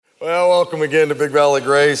Well, welcome again to Big Valley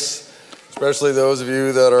Grace, especially those of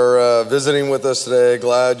you that are visiting with us today.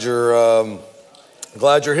 Glad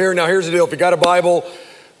you're here. Now, here's the deal. If you got a Bible,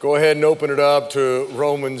 go ahead and open it up to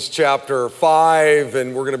Romans chapter 5,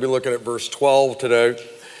 and we're going to be looking at verse 12 today.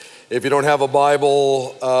 If you don't have a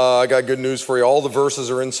Bible, I got good news for you. All the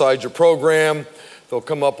verses are inside your program. They'll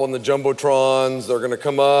come up on the Jumbotrons. They're going to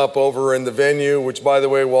come up over in the venue, which, by the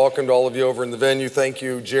way, welcome to all of you over in the venue. Thank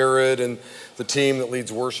you, Jared, and the team that leads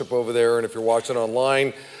worship over there. And if you're watching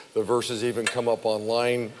online, the verses even come up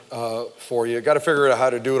online for you. Got to figure out how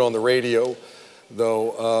to do it on the radio,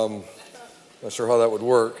 though. Not sure how that would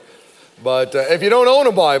work. But if you don't own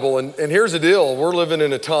a Bible, and here's the deal, we're living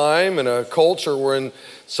in a time and a culture wherein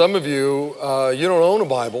some of you, you don't own a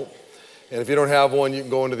Bible. And if you don't have one, you can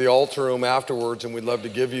go into the altar room afterwards, and we'd love to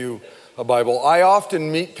give you a Bible. I often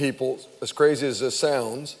meet people, as crazy as this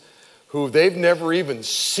sounds, who they've never even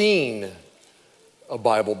seen a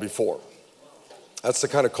Bible before. That's the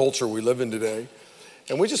kind of culture we live in today.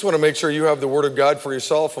 And we just want to make sure you have the Word of God for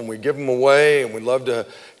yourself, and we give them away, and we'd love to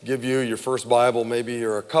give you your first Bible. Maybe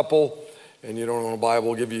you're a couple and you don't own a Bible,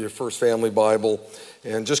 we'll give you your first family Bible.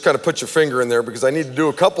 And just kind of put your finger in there, because I need to do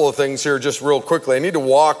a couple of things here just real quickly. I need to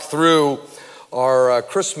walk through our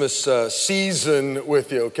Christmas season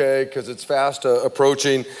with you, okay? Because it's fast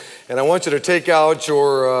approaching. And I want you to take out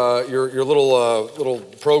your little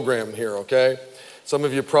program here, okay? Some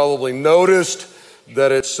of you probably noticed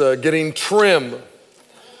that it's getting trim.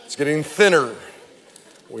 It's getting thinner.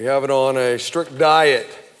 We have it on a strict diet.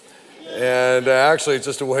 And actually, it's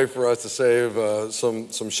just a way for us to save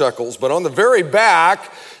some shekels. But on the very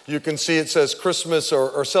back, you can see it says Christmas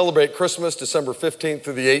or Celebrate Christmas, December 15th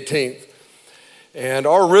through the 18th. And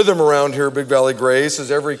our rhythm around here, Big Valley Grace,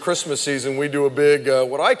 is every Christmas season we do a big,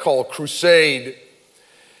 what I call crusade.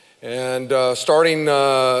 And starting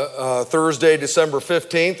Thursday, December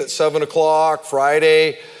 15th at 7 o'clock,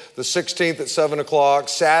 Friday the 16th at 7 o'clock,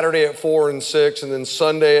 Saturday at 4 and 6, and then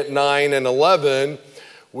Sunday at 9 and 11,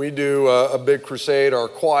 we do a big crusade. Our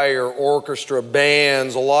choir, orchestra,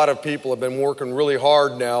 bands, a lot of people have been working really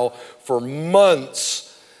hard now for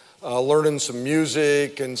months, learning some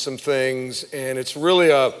music and some things. And it's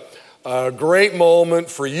really a great moment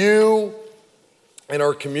for you and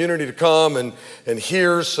our community to come and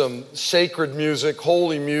hear some sacred music,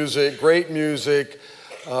 holy music, great music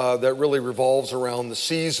that really revolves around the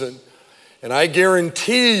season. And I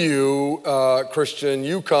guarantee you, Christian,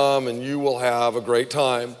 you come and you will have a great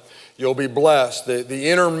time. You'll be blessed. The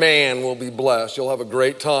inner man will be blessed. You'll have a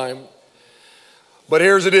great time. But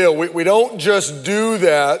here's the deal. We don't just do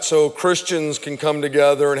that so Christians can come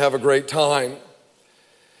together and have a great time.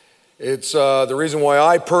 It's the reason why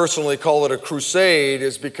I personally call it a crusade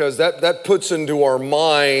is because that puts into our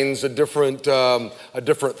minds a different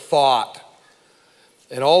thought.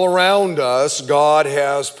 And all around us, God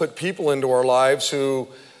has put people into our lives who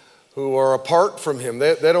are apart from Him.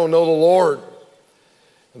 They don't know the Lord.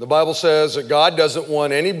 And the Bible says that God doesn't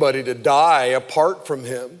want anybody to die apart from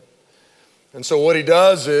Him. And so what He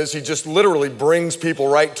does is He just literally brings people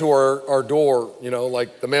right to our door,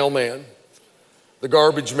 like the mailman, the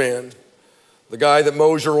garbage man, the guy that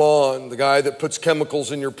mows your lawn, the guy that puts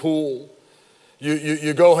chemicals in your pool.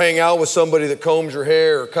 You go hang out with somebody that combs your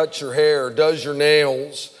hair, cuts your hair, does your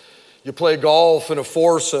nails. You play golf in a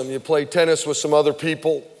foursome. You play tennis with some other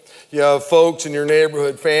people. You have folks in your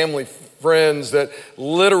neighborhood, family, friends that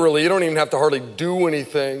literally, you don't even have to hardly do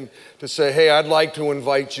anything to say, hey, I'd like to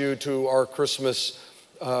invite you to our Christmas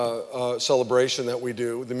celebration that we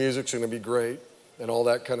do. The music's going to be great and all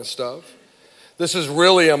that kind of stuff. This is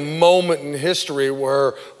really a moment in history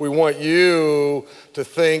where we want you to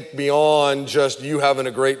think beyond just you having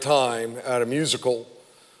a great time at a musical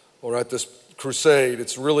or at this crusade.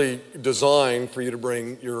 It's really designed for you to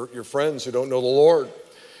bring your friends who don't know the Lord.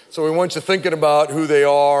 So we want you thinking about who they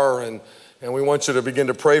are, and we want you to begin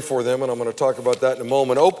to pray for them, and I'm going to talk about that in a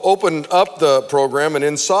moment. Open up the program, and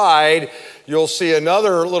inside you'll see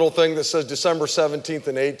another little thing that says December 17th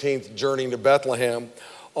and 18th, Journeying to Bethlehem.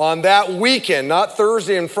 On that weekend, not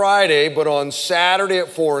Thursday and Friday, but on Saturday at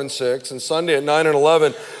 4 and 6 and Sunday at 9 and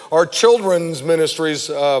 11, our children's ministries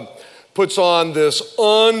puts on this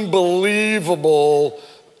unbelievable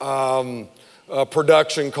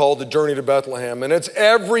production called The Journey to Bethlehem. And it's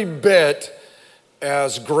every bit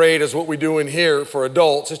as great as what we do in here for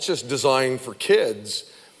adults. It's just designed for kids.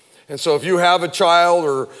 And so if you have a child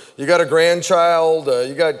or you got a grandchild,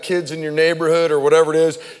 you got kids in your neighborhood or whatever it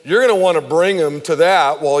is, you're going to want to bring them to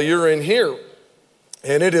that while you're in here.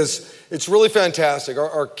 And it's really fantastic.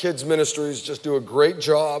 Our kids ministries just do a great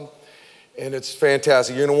job. and it's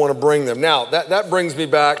fantastic. You're going to want to bring them. Now, that brings me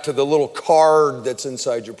back to the little card that's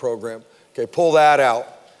inside your program. Okay, pull that out.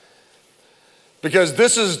 Because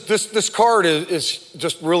this card is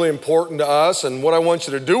just really important to us, and what I want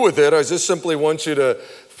you to do with it, I just simply want you to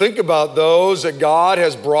think about those that God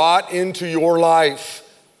has brought into your life.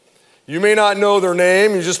 You may not know their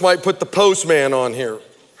name, you just might put the postman on here.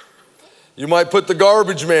 You might put the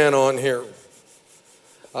garbage man on here.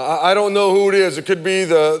 I don't know who it is. It could be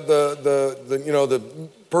the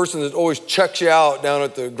person that always checks you out down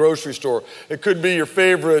at the grocery store. It could be your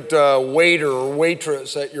favorite waiter or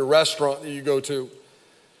waitress at your restaurant that you go to.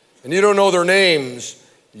 And you don't know their names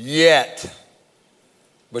yet,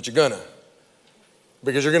 but you're gonna,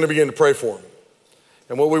 because you're gonna begin to pray for them.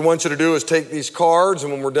 And what we want you to do is take these cards,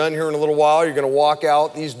 and when we're done here in a little while, you're gonna walk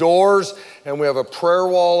out these doors, and we have a prayer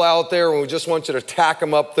wall out there, and we just want you to tack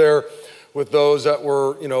them up there with those that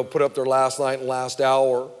were, put up there last night and last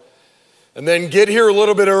hour. And then get here a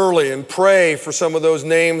little bit early and pray for some of those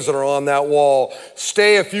names that are on that wall.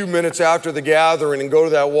 Stay a few minutes after the gathering and go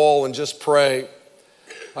to that wall and just pray.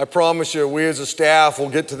 I promise you, we as a staff will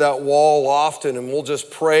get to that wall often and we'll just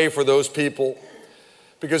pray for those people.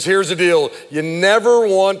 Because here's the deal, you never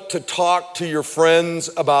want to talk to your friends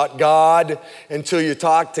about God until you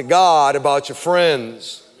talk to God about your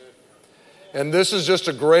friends. And this is just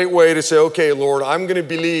a great way to say, okay, Lord, I'm going to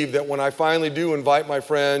believe that when I finally do invite my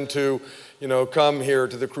friend to, come here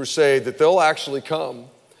to the crusade, that they'll actually come.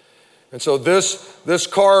 And so this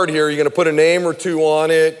card here, you're going to put a name or two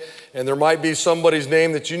on it, and there might be somebody's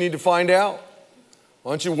name that you need to find out.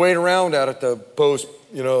 Why don't you wait around out at the post,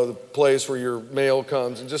 the place where your mail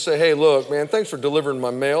comes, and just say, hey, look, man, thanks for delivering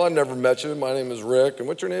my mail. I've never met you. My name is Rick. And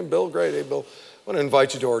what's your name? Bill? Great. Hey, Bill, I want to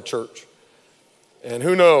invite you to our church. And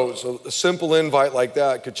who knows, a simple invite like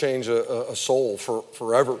that could change a soul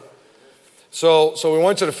forever. So we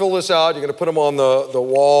want you to fill this out. You're going to put them on the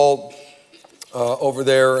wall over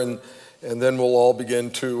there, and then we'll all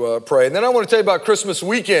begin to pray. And then I want to tell you about Christmas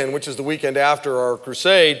weekend, which is the weekend after our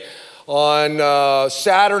crusade. On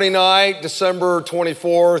Saturday night, December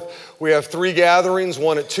 24th, we have 3 gatherings,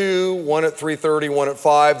 one at 2, one at 3:30, one at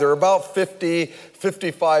 5. They're about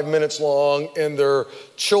 55 minutes long, and they're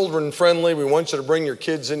children friendly. We want you to bring your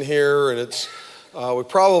kids in here, and it's, I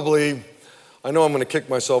know I'm going to kick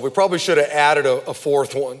myself. We probably should have added a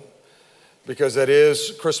 4th one, because that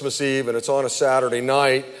is Christmas Eve, and it's on a Saturday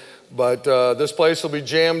night. But this place will be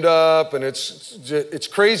jammed up, and it's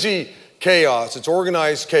crazy chaos. It's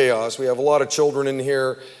organized chaos. We have a lot of children in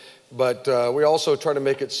here, but we also try to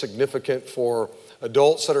make it significant for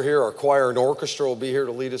adults that are here. Our choir and orchestra will be here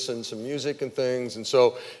to lead us in some music and things. And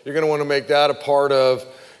so you're going to want to make that a part of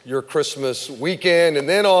your Christmas weekend. And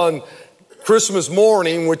then on Christmas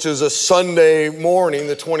morning, which is a Sunday morning,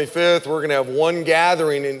 the 25th, we're going to have one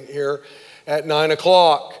gathering in here at 9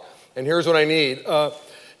 o'clock. And here's what I need.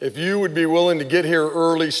 If you would be willing to get here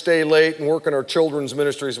early, stay late, and work in our children's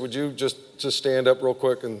ministries, would you just stand up real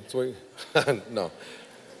quick and sweet? No,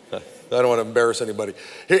 I don't want to embarrass anybody.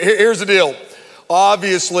 Here's the deal.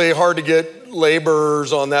 Obviously, hard to get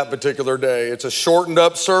laborers on that particular day. It's a shortened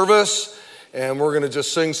up service, and we're going to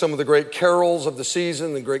just sing some of the great carols of the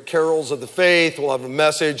season, the great carols of the faith. We'll have a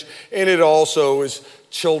message, and it also is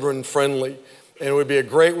children friendly. And it would be a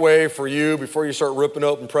great way for you, before you start ripping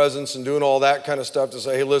open presents and doing all that kind of stuff, to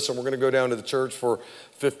say, hey, listen, we're going to go down to the church for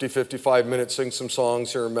 55 minutes, sing some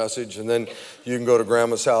songs, hear a message, and then you can go to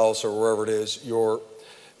grandma's house or wherever it is you're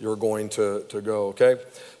going to go, okay?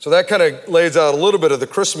 So that kind of lays out a little bit of the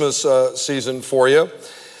Christmas season for you.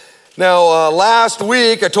 Now, last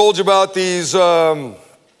week, I told you about these New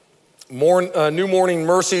Morning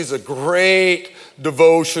Mercies, a great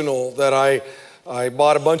devotional that I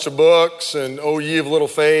bought a bunch of books, and Oh Ye of Little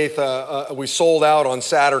Faith, we sold out on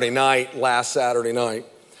last Saturday night.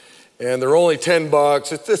 And they're only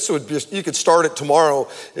 $10. You could start it tomorrow.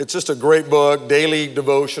 It's just a great book, daily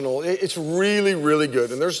devotional. It's really, really good.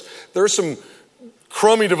 And there's some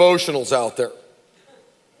crummy devotionals out there,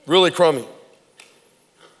 really crummy. In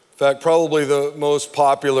fact, probably the most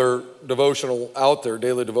popular devotional out there,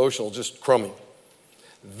 daily devotional, just crummy.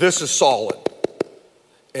 This is solid.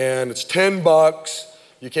 And it's $10.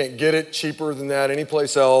 You can't get it cheaper than that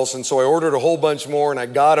anyplace else. And so I ordered a whole bunch more, and I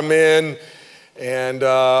got them in. And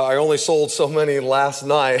I only sold so many last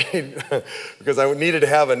night because I needed to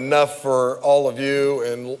have enough for all of you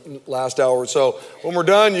in last hour. So when we're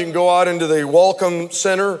done, you can go out into the Welcome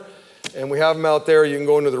Center, and we have them out there. You can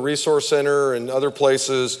go into the Resource Center and other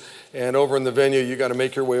places. And over in the venue, you got to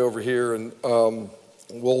make your way over here, and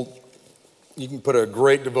you can put a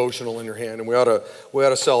great devotional in your hand, and we ought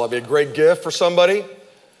to sell it. It'd be a great gift for somebody.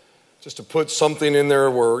 just to put something in there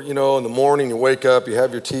where, in the morning you wake up, you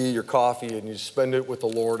have your tea, your coffee, and you spend it with the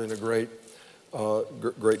Lord in a great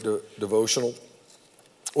devotional.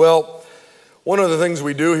 Well, one of the things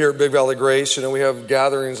we do here at Big Valley Grace, we have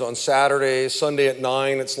gatherings on Saturday, Sunday at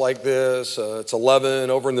 9, it's like this. It's 11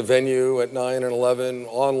 over in the venue at 9 and 11,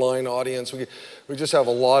 online audience. We just have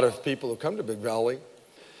a lot of people who come to Big Valley.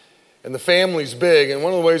 And the family's big, and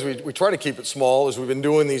one of the ways we try to keep it small is we've been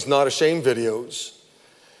doing these Not Ashamed videos.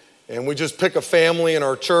 And we just pick a family in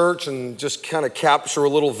our church and just kind of capture a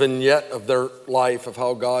little vignette of their life, of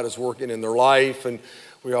how God is working in their life, and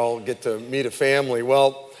we all get to meet a family.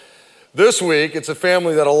 Well, this week, it's a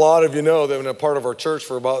family that a lot of you know. They've been a part of our church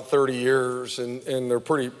for about 30 years, and they're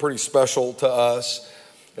pretty special to us.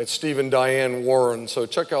 It's Steve and Diane Warren. So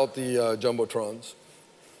check out the Jumbotrons.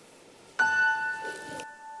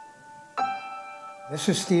 This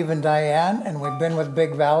is Steve and Diane, and we've been with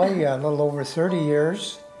Big Valley a little over 30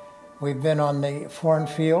 years. We've been on the foreign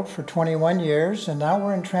field for 21 years, and now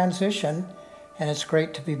we're in transition, and it's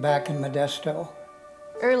great to be back in Modesto.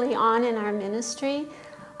 Early on in our ministry,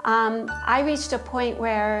 I reached a point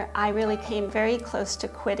where I really came very close to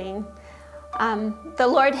quitting. The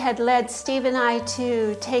Lord had led Steve and I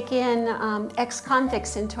to take in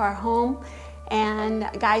ex-convicts into our home and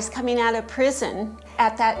guys coming out of prison.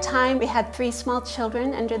 At that time, we had 3 small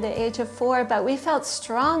children under the age of 4, but we felt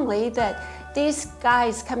strongly that these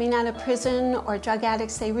guys coming out of prison or drug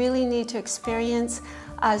addicts, they really need to experience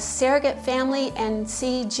a surrogate family and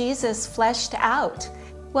see Jesus fleshed out.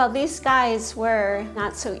 Well, these guys were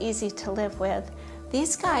not so easy to live with.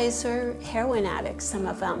 These guys are heroin addicts, some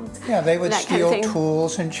of them. Yeah, they would steal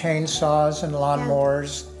tools and chainsaws and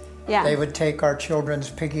lawnmowers. Yeah. They would take our children's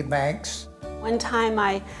piggy banks. One time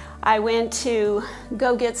I went to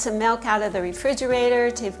go get some milk out of the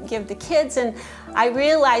refrigerator to give the kids, and I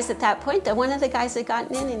realized at that point that one of the guys had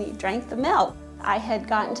gotten in and he drank the milk. I had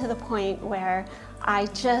gotten to the point where I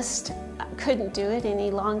just couldn't do it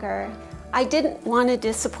any longer. I didn't want to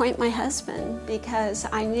disappoint my husband because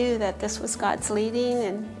I knew that this was God's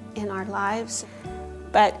leading in our lives.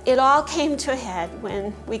 But it all came to a head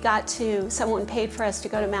when we got to, someone paid for us to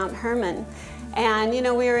go to Mount Hermon. And,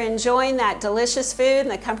 we were enjoying that delicious food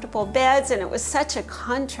and the comfortable beds, and it was such a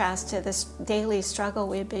contrast to this daily struggle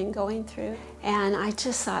we've been going through. And I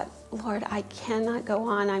just thought, Lord, I cannot go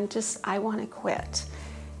on. I want to quit.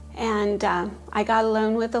 And I got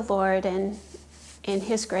alone with the Lord, and in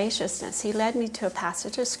His graciousness, He led me to a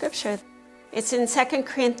passage of Scripture. It's in 2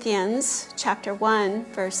 Corinthians chapter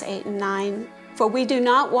 1, verse 8 and 9. For we do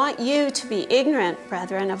not want you to be ignorant,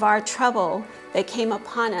 brethren, of our trouble that came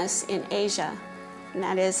upon us in Asia, and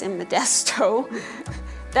that is in Modesto,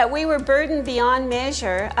 that we were burdened beyond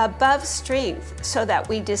measure, above strength, so that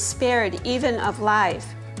we despaired even of life.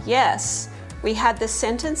 Yes, we had the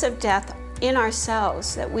sentence of death in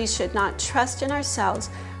ourselves, that we should not trust in ourselves,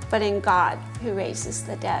 but in God who raises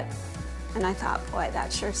the dead. And I thought, boy,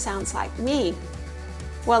 that sure sounds like me.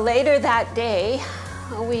 Well, later that day,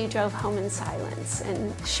 we drove home in silence,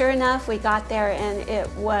 and sure enough, we got there and it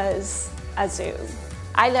was a zoo.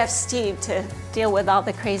 I left Steve to deal with all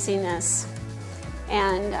the craziness,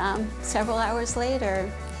 and several hours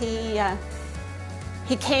later, he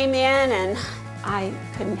came in, and I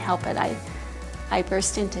couldn't help it. I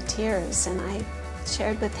burst into tears, and I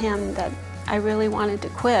shared with him that I really wanted to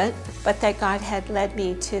quit, but that God had led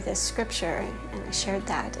me to this scripture, and I shared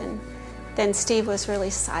that, and then Steve was really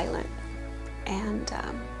silent. And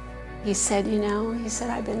he said,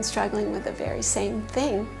 I've been struggling with the very same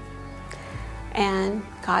thing. And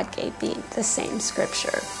God gave me the same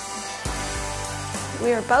scripture.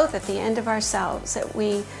 We were both at the end of ourselves, that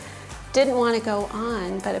we didn't want to go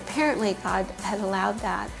on, but apparently God had allowed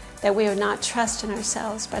that we would not trust in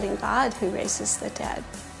ourselves, but in God who raises the dead.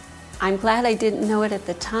 I'm glad I didn't know it at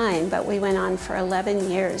the time, but we went on for 11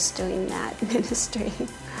 years doing that ministry.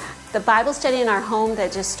 The Bible study in our home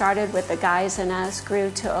that just started with the guys and us grew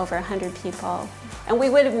to over 100 people. And we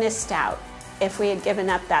would have missed out if we had given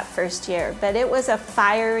up that first year, but it was a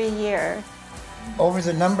fiery year. Over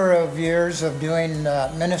the number of years of doing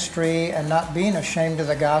ministry and not being ashamed of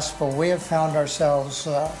the gospel, we have found ourselves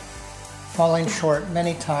falling short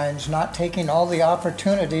many times, not taking all the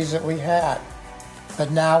opportunities that we had.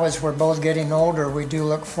 But now, as we're both getting older, we do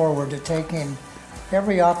look forward to taking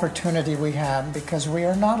every opportunity we have, because we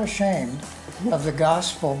are not ashamed of the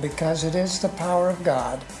gospel, because it is the power of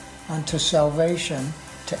God unto salvation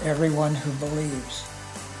to everyone who believes.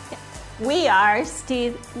 We are,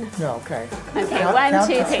 Steve. No, okay. Okay, count 1,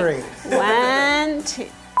 2, to 3. 3. 1, 2.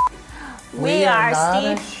 We are not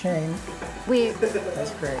Steve. ashamed. We.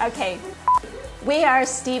 That's great. Okay. We are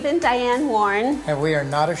Steve and Diane Warren. And we are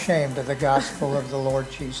not ashamed of the gospel of the Lord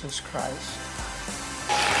Jesus Christ.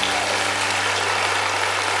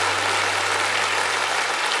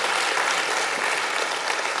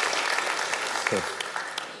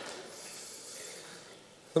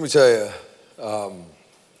 Let me tell you,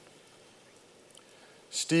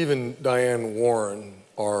 Steve and Diane Warren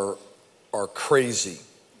are crazy.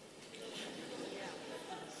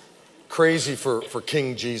 Crazy for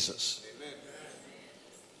King Jesus.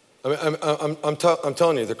 I mean, I'm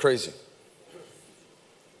telling you, they're crazy.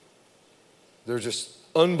 They're just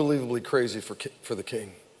unbelievably crazy for the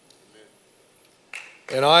King.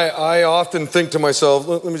 And I often think to myself,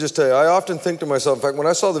 let me just tell you, I often think to myself, in fact, when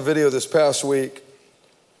I saw the video this past week,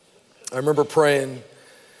 I remember praying,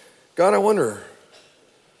 God, I wonder,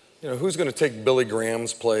 who's going to take Billy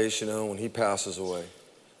Graham's place, when he passes away?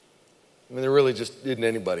 I mean, there really just isn't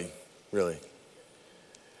anybody, really.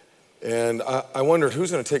 And I wondered,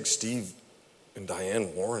 who's going to take Steve and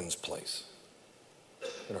Diane Warren's place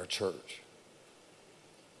in our church?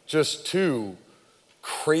 Just two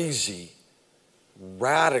crazy,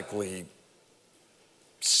 radically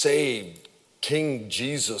saved King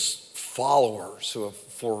Jesus followers who have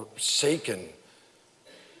forsaken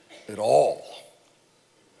it all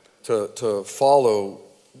to follow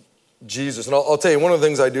Jesus. And I'll tell you, one of the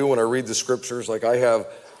things I do when I read the scriptures, like I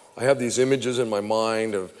have these images in my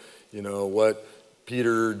mind of, what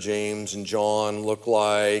Peter, James, and John look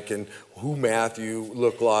like, and who Matthew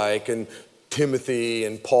looked like, and Timothy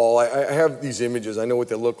and Paul. I have these images. I know what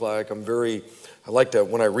they look like. I like to,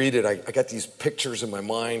 when I read it, I got these pictures in my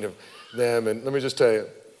mind of them. And let me just tell you,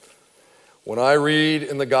 when I read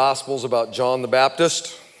in the Gospels about John the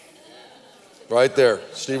Baptist, right there,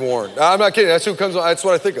 Steve Warren. I'm not kidding. That's who comes. That's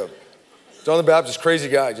what I think of. John the Baptist, crazy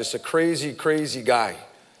guy, just a crazy, crazy guy.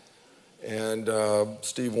 And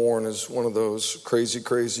Steve Warren is one of those crazy,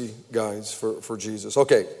 crazy guys for Jesus.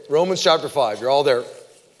 Okay, Romans chapter 5. You're all there.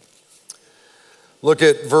 Look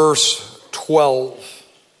at verse 12.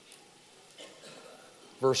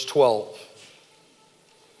 Verse 12.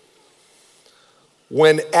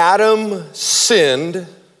 When Adam sinned,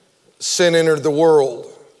 sin entered the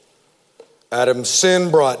world. Adam's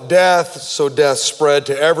sin brought death, so death spread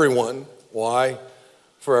to everyone. Why?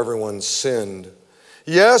 For everyone sinned.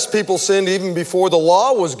 Yes, people sinned even before the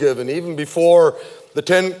law was given, even before the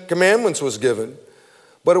 10 Commandments was given.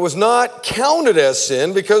 But it was not counted as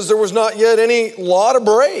sin because there was not yet any law to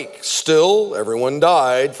break. Still, everyone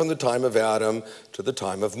died from the time of Adam to the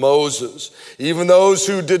time of Moses. Even those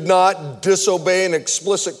who did not disobey an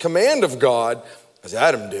explicit command of God, as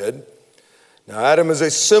Adam did. Now, Adam is a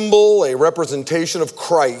symbol, a representation of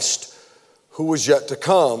Christ, who was yet to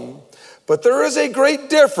come. But there is a great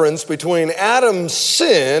difference between Adam's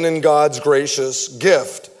sin and God's gracious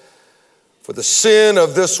gift. For the sin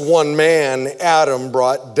of this one man, Adam,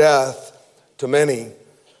 brought death to many.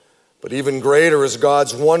 But even greater is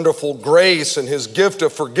God's wonderful grace and his gift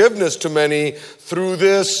of forgiveness to many through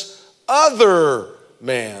this other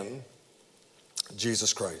man,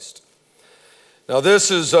 Jesus Christ. Now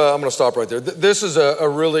this is, I'm going to stop right there. This is a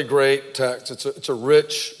really great text. It's a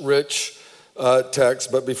rich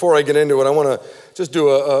text. But before I get into it, I want to just do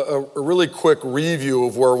a really quick review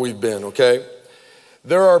of where we've been, okay?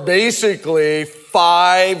 There are basically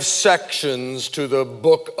 5 sections to the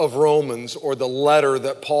book of Romans, or the letter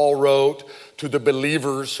that Paul wrote to the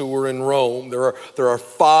believers who were in Rome. There are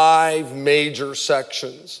 5 major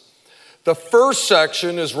sections. The first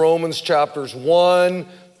section is Romans chapters 1,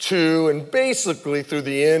 2, and basically through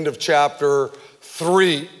the end of chapter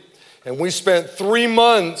 3. And we spent 3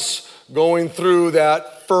 months going through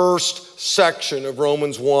that first section of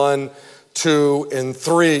Romans 1, 2, and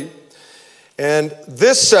 3. And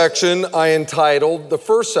this section the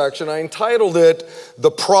first section, I entitled it,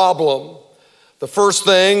 The Problem. The first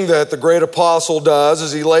thing that the great apostle does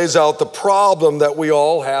is he lays out the problem that we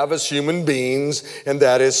all have as human beings, and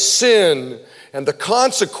that is sin, and the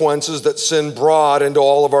consequences that sin brought into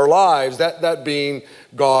all of our lives, that being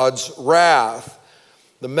God's wrath.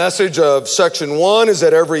 The message of section 1 is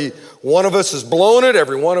that every one of us has blown it,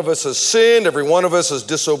 every one of us has sinned, every one of us has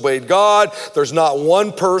disobeyed God. There's not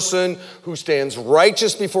one person who stands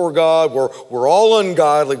righteous before God. We're all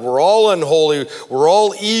ungodly, we're all unholy, we're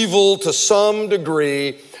all evil to some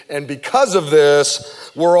degree, and because of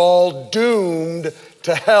this, we're all doomed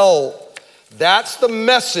to hell. That's the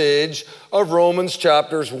message of Romans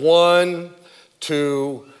chapters 1,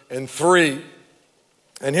 2, and 3.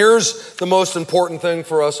 And here's the most important thing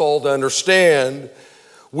for us all to understand.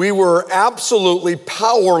 We were absolutely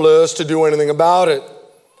powerless to do anything about it.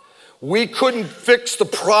 We couldn't fix the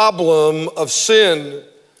problem of sin.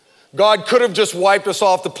 God could have just wiped us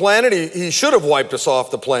off the planet. He should have wiped us off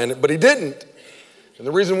the planet, but he didn't. And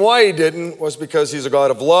the reason why he didn't was because he's a God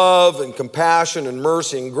of love and compassion and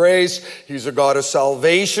mercy and grace. He's a God of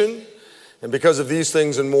salvation. And because of these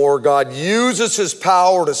things and more, God uses his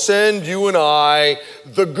power to send you and I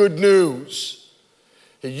the good news.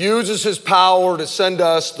 He uses his power to send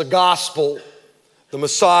us the gospel, the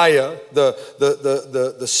Messiah,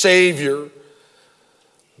 the Savior,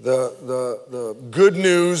 the good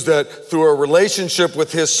news that through a relationship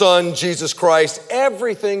with his Son, Jesus Christ,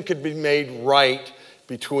 everything could be made right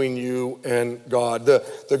between you and God.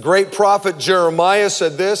 The great prophet Jeremiah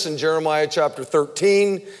said this in Jeremiah chapter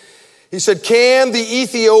 13. He said, "Can the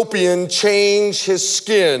Ethiopian change his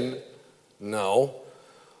skin? No.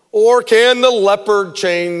 Or can the leopard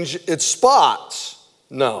change its spots?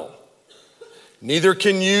 No. Neither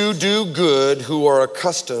can you do good who are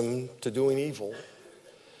accustomed to doing evil."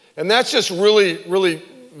 And that's just really, really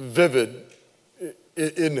vivid,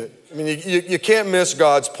 isn't it? I mean, you can't miss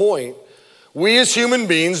God's point. We as human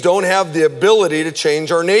beings don't have the ability to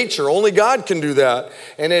change our nature. Only God can do that.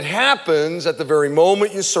 And it happens at the very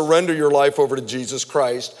moment you surrender your life over to Jesus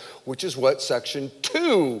Christ, which is what section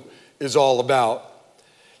 2 is all about.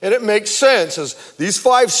 And it makes sense as these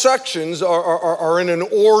 5 sections are in an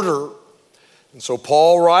order. And so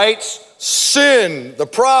Paul writes, sin, the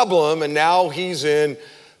problem, and now he's in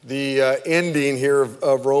the ending here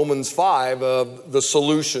of Romans 5 of the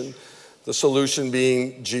solution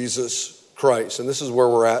being Jesus Christ. And this is where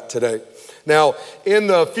we're at today. Now, in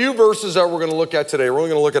the few verses that we're going to look at today, we're only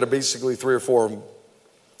going to look at basically 3 or 4 of them.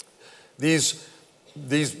 These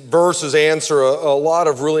verses answer a lot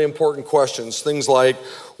of really important questions. Things like,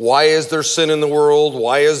 why is there sin in the world?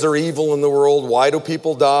 Why is there evil in the world? Why do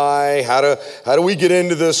people die? How do we get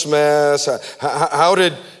into this mess? How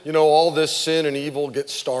did all this sin and evil get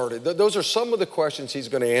started? Those are some of the questions he's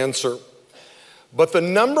going to answer. But the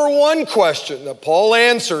number one question that Paul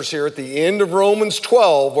answers here at the end of Romans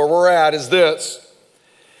 12, where we're at, is this.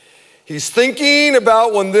 He's thinking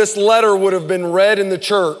about when this letter would have been read in the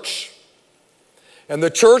church. And the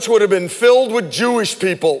church would have been filled with Jewish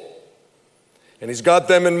people. And he's got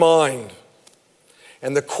them in mind.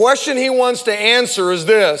 And the question he wants to answer is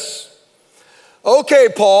this. Okay,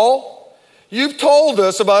 Paul, you've told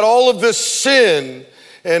us about all of this sin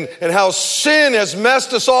and how sin has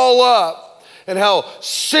messed us all up. And how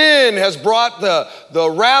sin has brought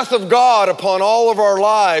the wrath of God upon all of our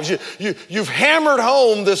lives. You've hammered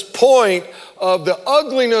home this point of the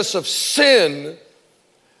ugliness of sin.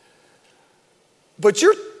 But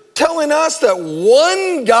you're telling us that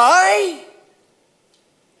one guy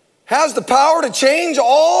has the power to change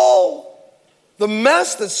all the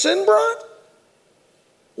mess that sin brought?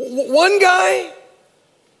 One guy?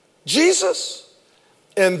 Jesus?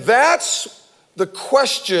 And that's the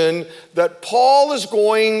question that Paul is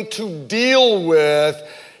going to deal with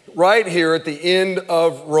right here at the end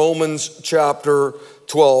of Romans chapter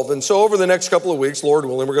 12. And so over the next couple of weeks, Lord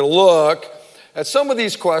willing, we're going to look at some of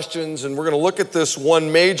these questions, and we're going to look at this one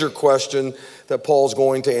major question that Paul's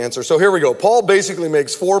going to answer. So here we go. Paul basically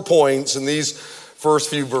makes 4 points in these first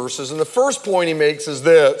few verses. And the first point he makes is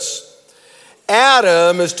this.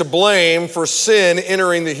 Adam is to blame for sin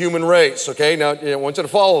entering the human race. Okay, now I want you to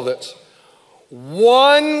follow this.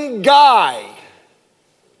 One guy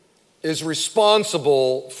is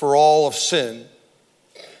responsible for all of sin.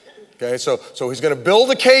 Okay, so he's going to build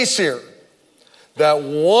a case here that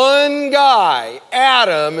one guy,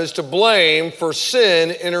 Adam, is to blame for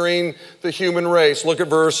sin entering the human race. Look at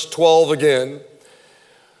verse 12 again.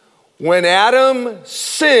 When Adam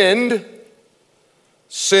sinned,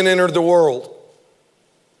 sin entered the world.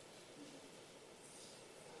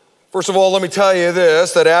 First of all, let me tell you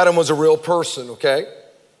this, that Adam was a real person, okay?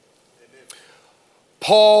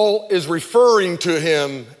 Paul is referring to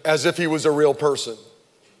him as if he was a real person.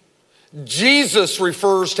 Jesus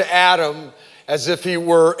refers to Adam as if he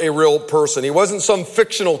were a real person. He wasn't some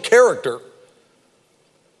fictional character.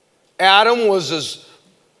 Adam was as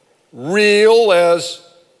real as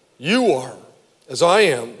you are, as I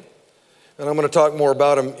am. And I'm going to talk more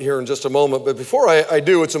about him here in just a moment. But before I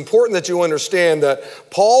do, it's important that you understand that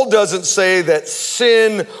Paul doesn't say that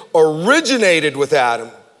sin originated with Adam,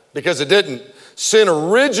 because it didn't. Sin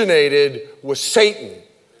originated with Satan.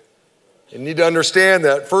 You need to understand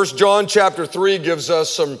that. 1 John chapter 3 gives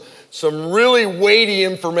us some really weighty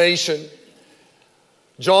information.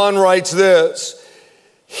 John writes this.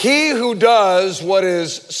 He who does what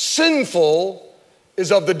is sinful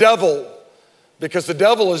is of the devil, because the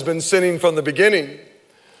devil has been sinning from the beginning.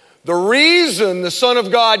 The reason the Son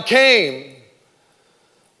of God came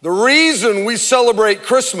The reason we celebrate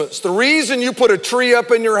Christmas, the reason you put a tree up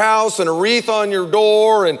in your house and a wreath on your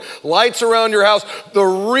door and lights around your house, the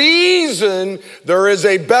reason there is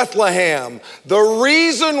a Bethlehem, the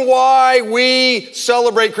reason why we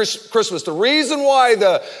celebrate Christmas, the reason why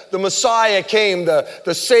the Messiah came,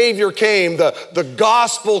 the Savior came, the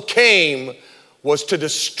gospel came, was to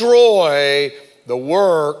destroy the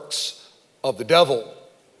works of the devil.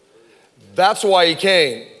 That's why he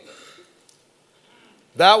came.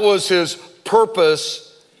 That was his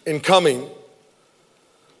purpose in coming.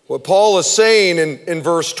 What Paul is saying in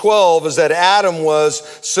verse 12 is that Adam was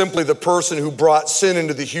simply the person who brought sin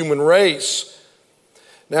into the human race.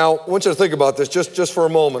 Now, I want you to think about this just for a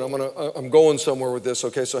moment. I'm going somewhere with this,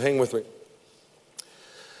 okay? So hang with me.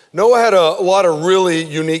 Noah had a lot of really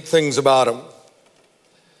unique things about him.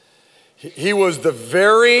 He was the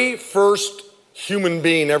very first human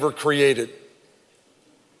being ever created. I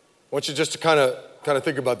want you just to kind of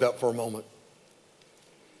think about that for a moment.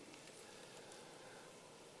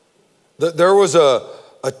 There was a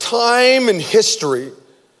time in history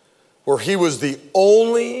where he was the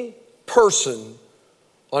only person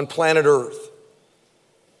on planet Earth.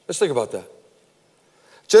 Let's think about that.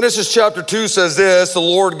 Genesis chapter 2 says this: the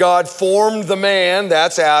Lord God formed the man,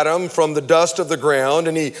 that's Adam, from the dust of the ground,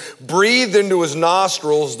 and he breathed into his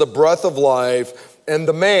nostrils the breath of life, and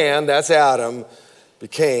the man, that's Adam,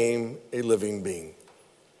 became a living being.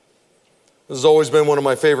 This has always been one of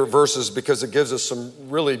my favorite verses because it gives us some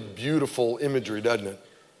really beautiful imagery, doesn't it?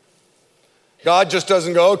 God just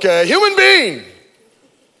doesn't go, okay, human being.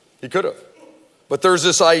 He could have. But there's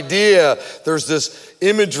this idea, there's this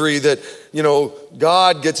imagery that,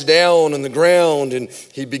 God gets down on the ground and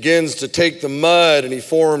he begins to take the mud and he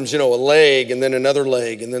forms, a leg and then another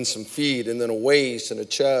leg and then some feet and then a waist and a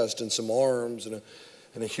chest and some arms and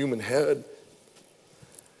a human head.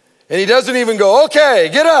 And he doesn't even go, okay,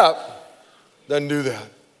 get up. Doesn't do that.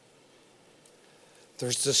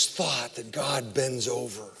 There's this thought that God bends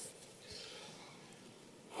over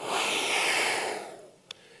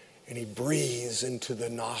and he breathes into the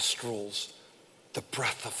nostrils the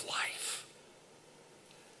breath of life.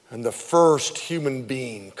 And the first human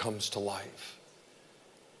being comes to life.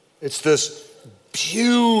 It's this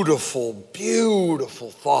beautiful,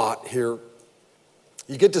 beautiful thought here.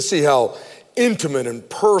 You get to see how intimate and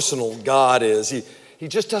personal God is. He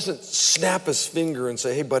just doesn't snap his finger and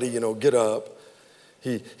say, hey, buddy, get up.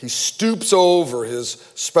 He stoops over his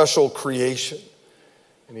special creation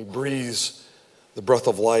and he breathes the breath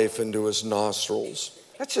of life into his nostrils.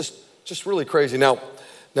 That's just really crazy. Now,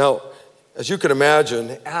 as you can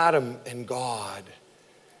imagine, Adam and God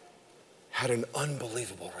had an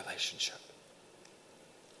unbelievable relationship.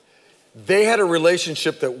 They had a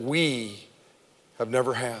relationship that we have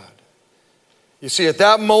never had. You see, at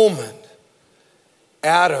that moment,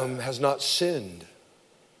 Adam has not sinned.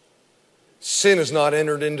 Sin has not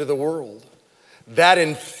entered into the world. That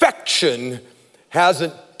infection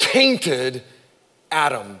hasn't tainted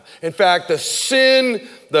Adam. In fact,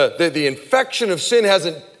 the infection of sin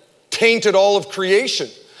hasn't tainted all of creation.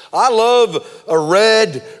 I love a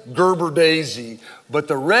red Gerber daisy, but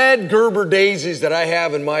the red Gerber daisies that I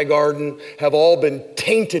have in my garden have all been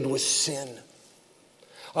tainted with sin.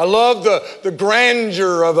 I love the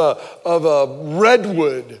grandeur of a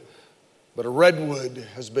redwood, but a redwood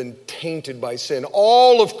has been tainted by sin.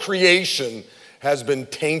 All of creation has been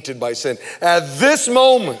tainted by sin. At this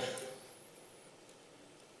moment,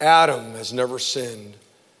 Adam has never sinned.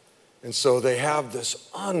 And so they have this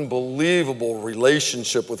unbelievable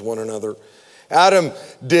relationship with one another. Adam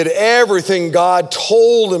did everything God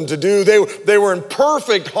told him to do. They were in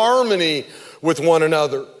perfect harmony with one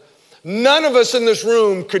another. None of us in this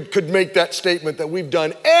room could make that statement that we've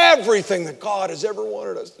done everything that God has ever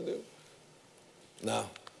wanted us to do. No,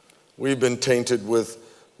 we've been tainted with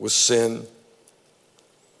sin.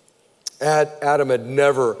 Adam had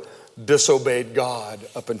never disobeyed God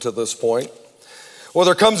up until this point. Well,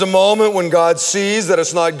 there comes a moment when God sees that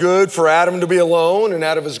it's not good for Adam to be alone, and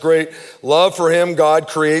out of his great love for him, God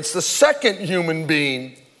creates the second human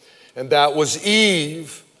being, and that was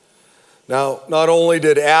Eve. Now, not only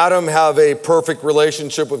did Adam have a perfect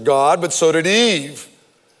relationship with God, but so did Eve.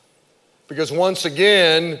 Because once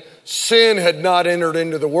again, sin had not entered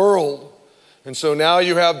into the world. And so now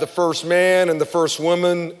you have the first man and the first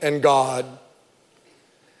woman and God.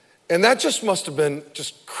 And that just must have been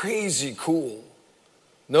just crazy cool.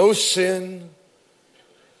 No sin.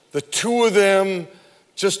 The two of them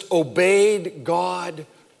just obeyed God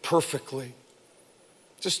perfectly.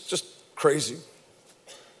 Just crazy.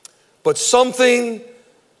 But something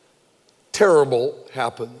terrible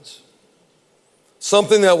happens.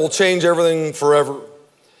 Something that will change everything forever.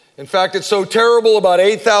 In fact, it's so terrible, about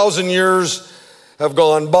 8,000 years have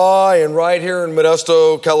gone by, and right here in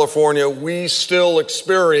Modesto, California, we still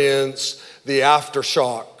experience the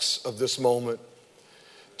aftershocks of this moment.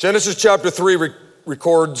 Genesis chapter 3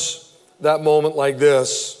 records that moment like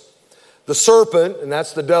this. The serpent, and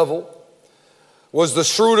that's the devil, was the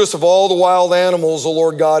shrewdest of all the wild animals the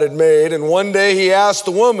Lord God had made. And one day he asked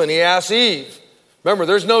the woman, he asked Eve. Remember,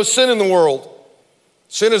 there's no sin in the world.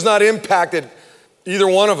 Sin has not impacted either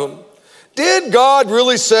one of them. Did God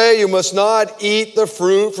really say you must not eat the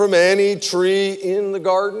fruit from any tree in the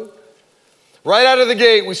garden? Right out of the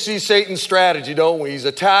gate, we see Satan's strategy, don't we? He's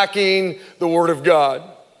attacking the Word of God.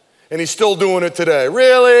 And he's still doing it today.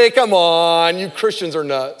 Really? Come on, you Christians are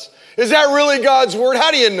nuts. Is that really God's Word?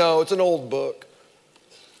 How do you know? It's an old book.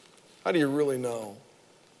 How do you really know?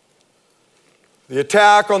 The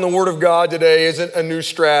attack on the Word of God today isn't a new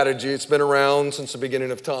strategy. It's been around since the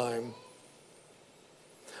beginning of time.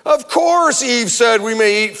 Of course, Eve said, we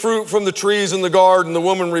may eat fruit from the trees in the garden. The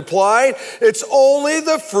woman replied, it's only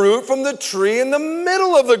the fruit from the tree in the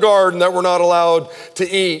middle of the garden that we're not allowed to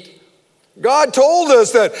eat. God told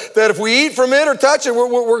us that if we eat from it or touch it,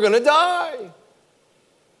 we're going to die.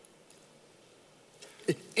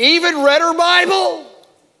 Eve had read her Bible.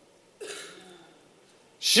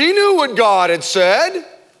 She knew what God had said.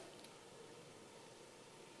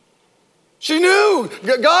 She knew.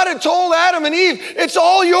 God had told Adam and Eve, it's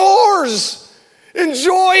all yours.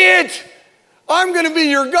 Enjoy it. I'm going to be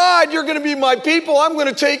your God. You're going to be my people. I'm going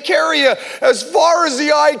to take care of you. As far as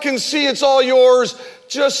the eye can see, it's all yours.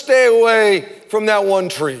 Just stay away from that one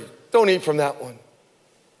tree. Don't eat from that one.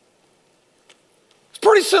 It's a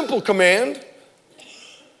pretty simple command.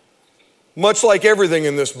 Much like everything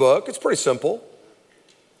in this book, it's pretty simple.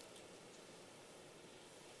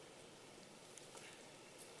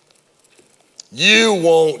 You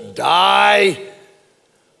won't die.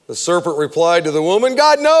 The serpent replied to the woman,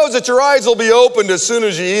 God knows that your eyes will be opened as soon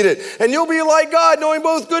as you eat it, and you'll be like God, knowing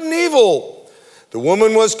both good and evil. The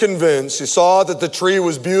woman was convinced. She saw that the tree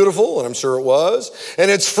was beautiful, and I'm sure it was, and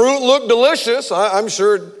its fruit looked delicious. I'm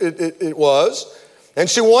sure it was. And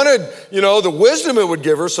she wanted, the wisdom it would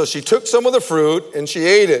give her, so she took some of the fruit and she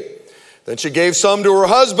ate it. Then she gave some to her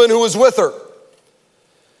husband who was with her.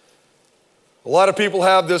 A lot of people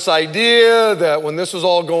have this idea that when this was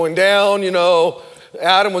all going down,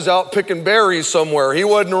 Adam was out picking berries somewhere. He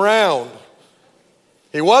wasn't around.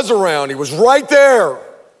 He was around. He was right there.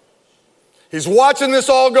 He's watching this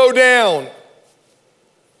all go down.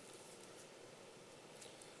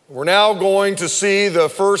 We're now going to see the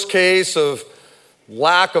first case of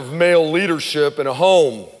lack of male leadership in a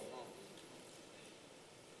home.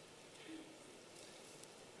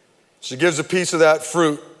 She gives a piece of that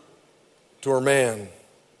fruit to her man.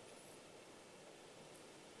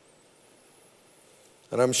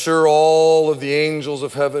 And I'm sure all of the angels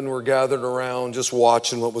of heaven were gathered around just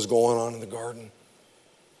watching what was going on in the garden.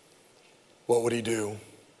 What would he do?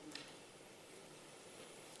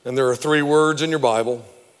 And there are 3 words in your Bible.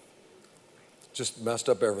 Just messed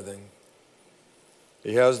up everything.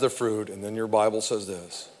 He has the fruit, and then your Bible says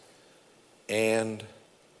this. And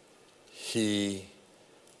he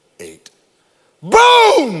ate.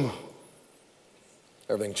 Boom!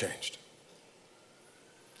 Everything changed.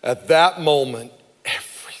 At that moment,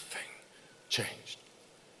 everything changed.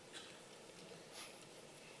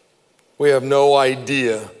 We have no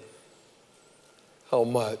idea how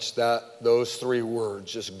much those 3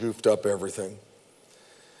 words just goofed up everything.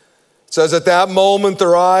 It says at that moment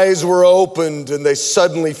their eyes were opened and they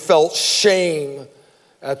suddenly felt shame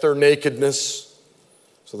at their nakedness.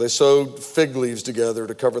 So they sewed fig leaves together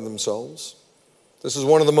to cover themselves. This is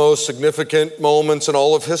one of the most significant moments in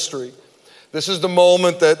all of history. This is the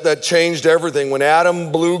moment that changed everything. When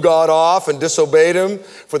Adam blew God off and disobeyed him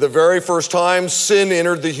for the very first time, sin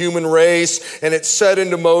entered the human race and it set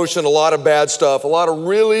into motion a lot of bad stuff, a lot of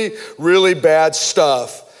really, really bad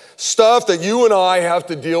stuff. Stuff that you and I have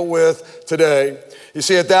to deal with today. You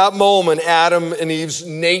see, at that moment, Adam and Eve's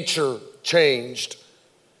nature changed.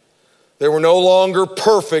 They were no longer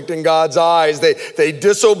perfect in God's eyes. They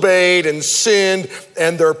disobeyed and sinned,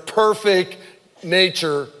 and their perfect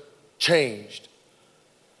nature changed.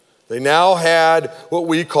 They now had what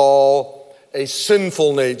we call a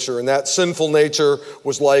sinful nature, and that sinful nature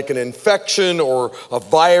was like an infection or a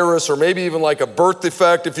virus or maybe even like a birth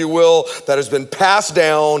defect, if you will, that has been passed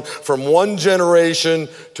down from one generation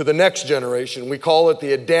to the next generation. We call it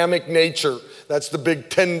the Adamic nature. That's the big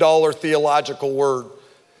 $10 theological word.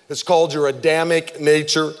 It's called your Adamic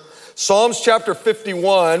nature. Psalms chapter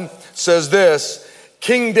 51 says this.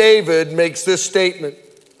 King David makes this statement.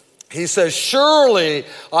 He says, surely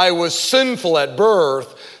I was sinful at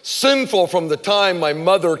birth, sinful from the time my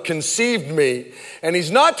mother conceived me. And he's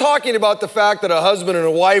not talking about the fact that a husband and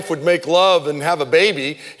a wife would make love and have a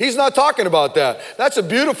baby. He's not talking about that. That's a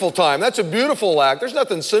beautiful time. That's a beautiful act. There's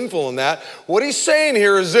nothing sinful in that. What he's saying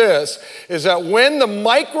here is this, is that when the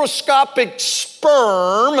microscopic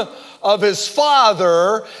sperm of his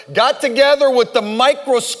father got together with the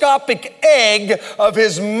microscopic egg of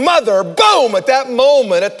his mother, boom, at that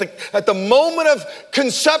moment, at the moment of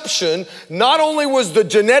conception, not only was the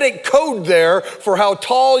genetic code there for how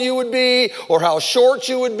tall you would be, or how short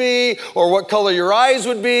you would be, or what color your eyes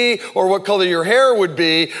would be, or what color your hair would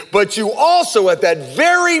be, but you also at that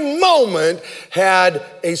very moment had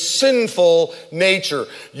a sinful nature.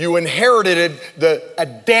 You inherited the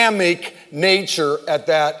Adamic nature at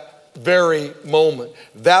that very moment.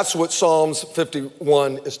 That's what Psalms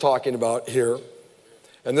 51 is talking about here.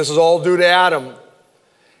 And this is all due to Adam.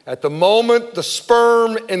 At the moment the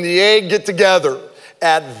sperm and the egg get together,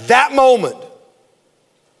 at that moment,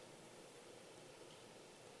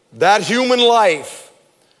 that human life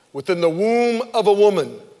within the womb of a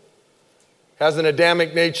woman has an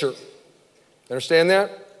Adamic nature. Understand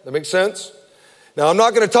that? That makes sense? Now, I'm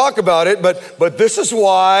not going to talk about it, but this is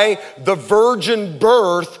why the virgin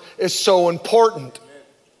birth is so important.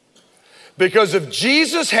 Because if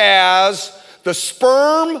Jesus has the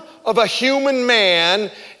sperm of a human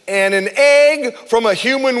man and an egg from a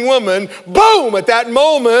human woman, boom, at that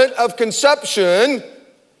moment of conception,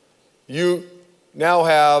 you now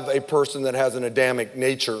have a person that has an Adamic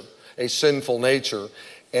nature, a sinful nature.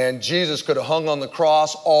 And Jesus could have hung on the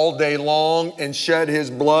cross all day long and shed his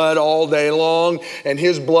blood all day long, and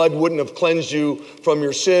his blood wouldn't have cleansed you from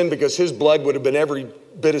your sin, because his blood would have been every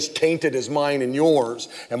bit as tainted as mine and yours.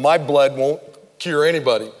 And my blood won't cure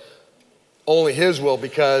anybody. Only his will,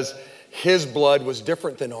 because his blood was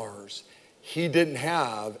different than ours. He didn't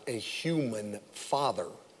have a human father.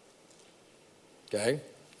 Okay?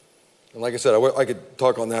 And like I said, I could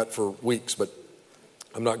talk on that for weeks, but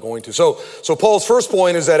I'm not going to. So Paul's first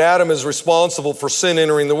point is that Adam is responsible for sin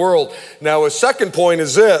entering the world. Now his second point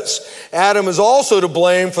is this: Adam is also to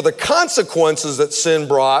blame for the consequences that sin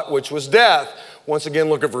brought, which was death. Once again,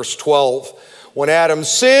 look at verse 12. When Adam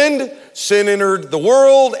sinned, sin entered the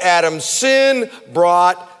world. Adam's sin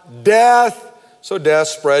brought death. So death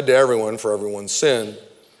spread to everyone for everyone's sin.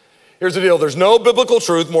 Here's the deal. There's no biblical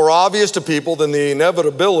truth more obvious to people than the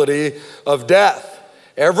inevitability of death.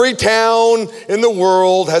 Every town in the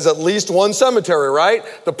world has at least one cemetery, right?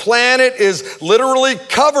 The planet is literally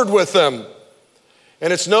covered with them.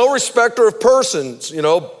 And it's no respecter of persons. You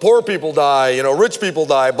know, poor people die, rich people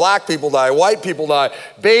die, black people die, white people die,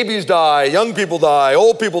 babies die, young people die,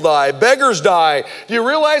 old people die, beggars die. Do you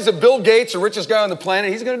realize that Bill Gates, the richest guy on the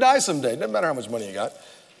planet, he's going to die someday? Doesn't matter how much money you got.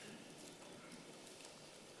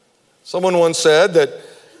 Someone once said that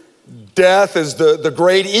death is the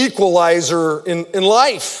great equalizer in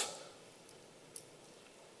life.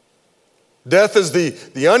 Death is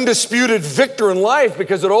the undisputed victor in life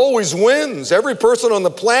because it always wins. Every person on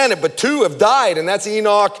the planet but two have died, and that's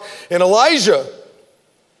Enoch and Elijah.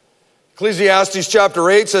 Ecclesiastes chapter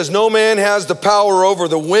 8 says, no man has the power over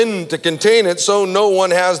the wind to contain it, so no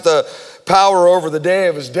one has the power over the day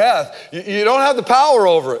of his death. You don't have the power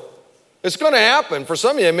over it. It's going to happen. For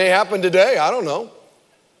some of you, it may happen today. I don't know.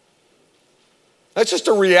 That's just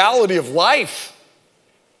a reality of life.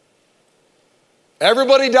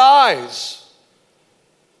 Everybody dies.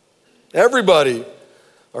 Everybody.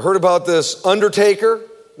 I heard about this undertaker,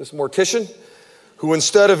 this mortician, who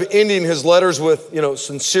instead of ending his letters with,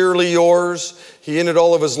 sincerely yours, he ended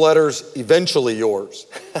all of his letters, eventually yours.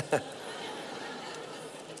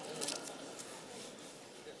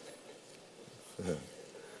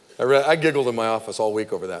 I giggled in my office all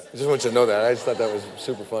week over that. I just want you to know that. I just thought that was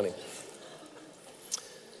super funny.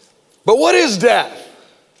 But what is death?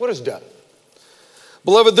 What is death?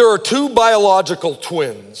 Beloved, there are two biological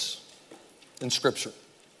twins in Scripture: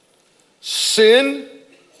 sin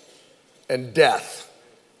and death.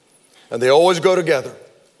 And they always go together.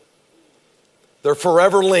 They're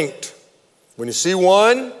forever linked. When you see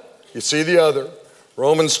one, you see the other.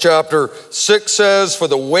 Romans chapter 6 says, for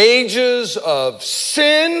the wages of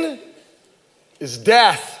sin is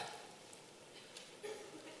death,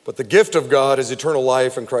 but the gift of God is eternal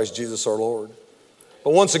life in Christ Jesus our Lord.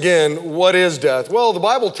 But once again, what is death? Well, the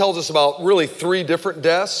Bible tells us about really three different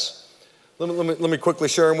deaths. Let me quickly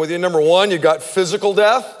share them with you. Number one, you've got physical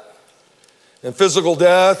death. And physical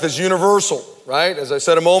death is universal, right? As I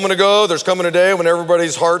said a moment ago, there's coming a day when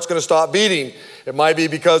everybody's heart's going to stop beating. It might be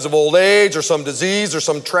because of old age or some disease or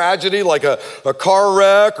some tragedy like a car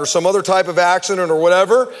wreck or some other type of accident or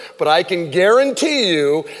whatever. But I can guarantee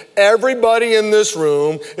you, everybody in this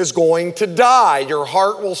room is going to die. Your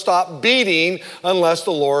heart will stop beating unless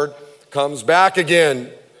the Lord comes back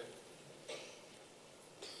again.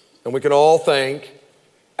 And we can all thank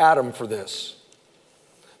Adam for this.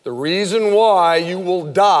 The reason why you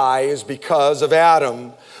will die is because of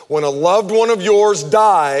Adam. When a loved one of yours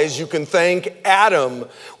dies, you can thank Adam.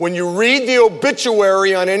 When you read the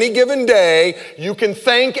obituary on any given day, you can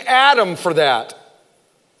thank Adam for that.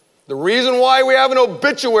 The reason why we have an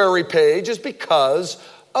obituary page is because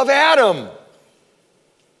of Adam.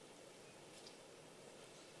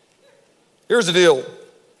 Here's the deal.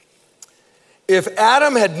 If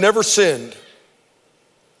Adam had never sinned,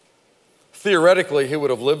 theoretically, he would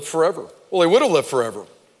have lived forever. Well, he would have lived forever.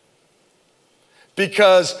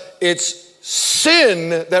 Because it's sin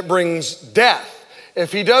that brings death.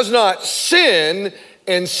 If he does not sin,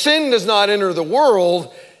 and sin does not enter the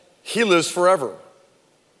world, he lives forever.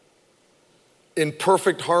 In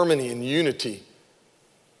perfect harmony and unity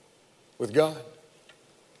with God.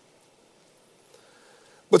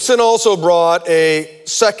 But sin also brought a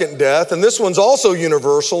second death, and this one's also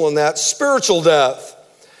universal, and that's spiritual death.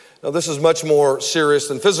 Now, this is much more serious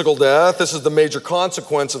than physical death. This is the major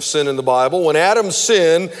consequence of sin in the Bible. When Adam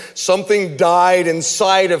sinned, something died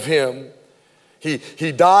inside of him.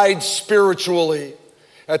 He died spiritually.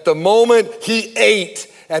 At the moment he ate,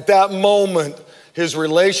 at that moment, his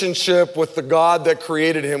relationship with the God that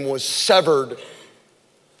created him was severed.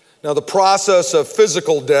 Now, the process of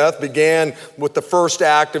physical death began with the first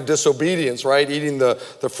act of disobedience, right? Eating the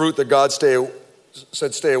fruit that God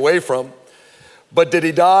said stay away from. But did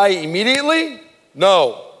he die immediately?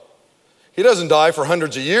 No. He doesn't die for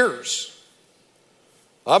hundreds of years.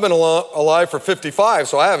 I've been alive for 55,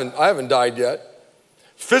 so I haven't died yet.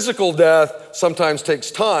 Physical death sometimes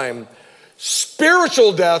takes time.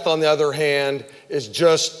 Spiritual death, on the other hand,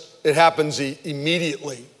 it happens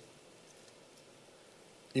immediately.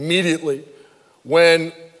 Immediately.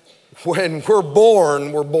 When we're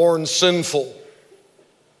born sinful.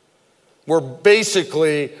 We're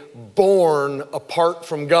basically born apart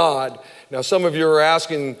from God. Now, some of you are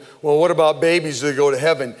asking, well, what about babies? Do they go to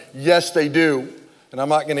heaven? Yes, they do. And I'm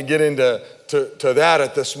not going to get into that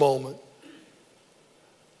at this moment.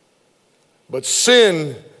 But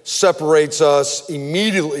sin separates us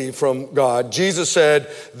immediately from God. Jesus said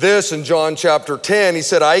this in John chapter 10. He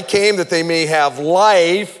said, I came that they may have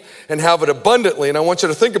life and have it abundantly. And I want you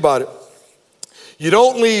to think about it. You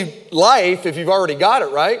don't need life if you've already got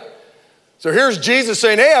it, right? So here's Jesus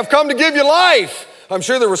saying, hey, I've come to give you life. I'm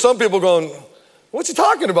sure there were some people going, what's he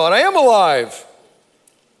talking about? I am alive.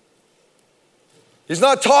 He's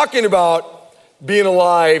not talking about being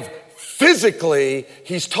alive physically.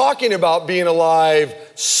 He's talking about being alive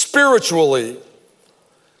spiritually.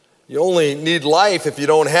 You only need life if you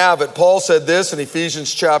don't have it. Paul said this in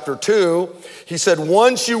Ephesians chapter 2. He said,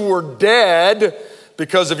 once you were dead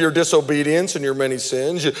because of your disobedience and your many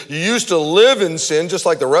sins. You used to live in sin just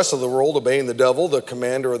like the rest of the world, obeying the devil, the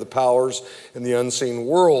commander of the powers in the unseen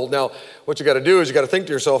world. Now, what you got to do is you got to think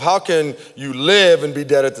to yourself, how can you live and be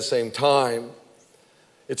dead at the same time?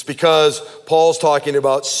 It's because Paul's talking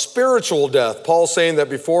about spiritual death. Paul's saying that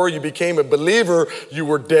before you became a believer, you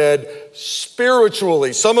were dead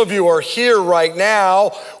spiritually. Some of you are here right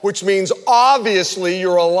now, which means obviously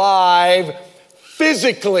you're alive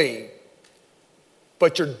physically,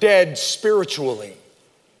 but you're dead spiritually.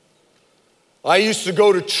 I used to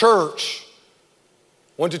go to church.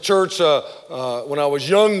 Went to church when I was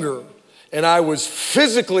younger, and I was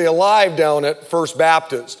physically alive down at First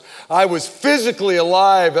Baptist. I was physically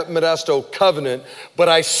alive at Modesto Covenant, but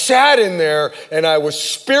I sat in there and I was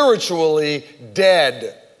spiritually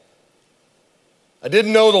dead. I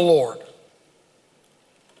didn't know the Lord.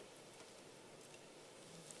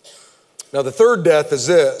 Now, the third death is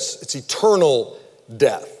this. It's eternal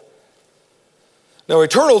death. Now,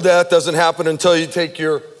 eternal death doesn't happen until you take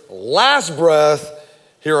your last breath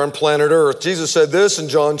here on planet Earth. Jesus said this in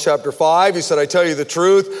John chapter 5. He said, I tell you the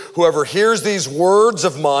truth, whoever hears these words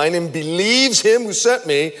of mine and believes him who sent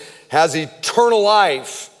me has eternal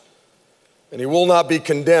life, and he will not be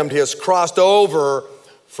condemned. He has crossed over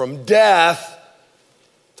from death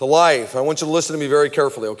to life. I want you to listen to me very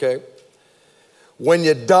carefully, okay? When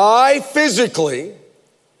you die physically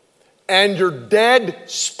and you're dead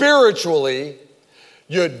spiritually,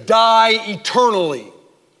 you die eternally.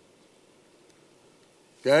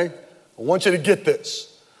 Okay? I want you to get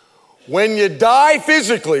this. When you die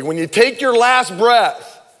physically, when you take your last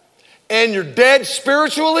breath and you're dead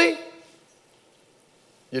spiritually,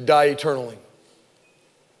 you die eternally.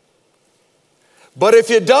 But if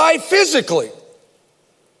you die physically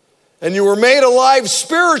and you were made alive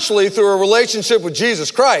spiritually through a relationship with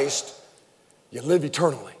Jesus Christ, you live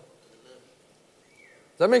eternally.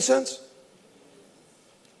 Does that make sense?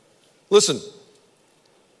 Listen,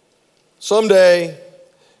 someday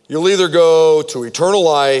you'll either go to eternal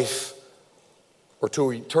life or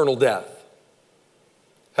to eternal death,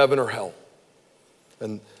 heaven or hell.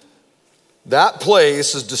 And that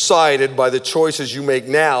place is decided by the choices you make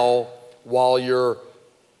now while you're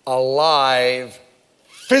alive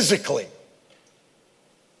physically.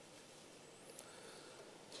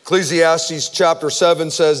 Ecclesiastes chapter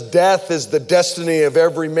 7 says, death is the destiny of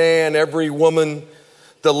every man, every woman.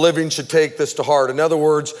 The living should take this to heart. In other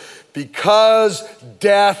words, because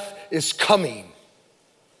death is coming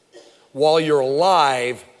while you're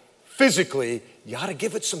alive physically, you ought to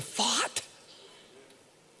give it some thought.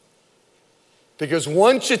 Because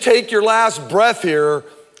once you take your last breath here,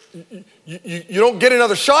 you don't get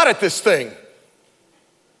another shot at this thing.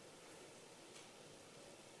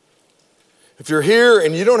 If you're here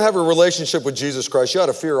and you don't have a relationship with Jesus Christ, you ought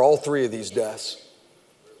to fear all three of these deaths.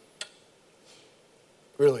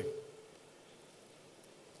 Really.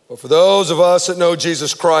 But for those of us that know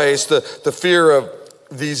Jesus Christ, the fear of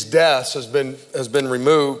these deaths has been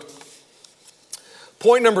removed.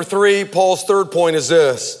 Point number 3, Paul's third point is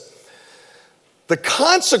this. The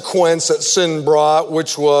consequence that sin brought,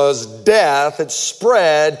 which was death, it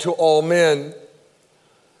spread to all men.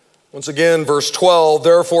 Once again, verse 12,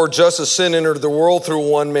 therefore just as sin entered the world through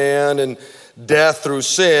one man and death through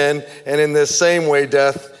sin, and in this same way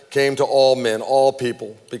death came to all men, all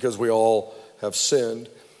people, because we all have sinned.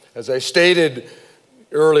 As I stated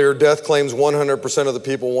earlier, death claims 100% of the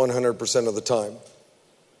people 100% of the time.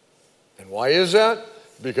 And why is that?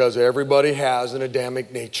 Because everybody has an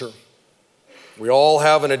Adamic nature. We all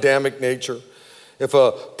have an Adamic nature. If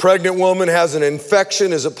a pregnant woman has an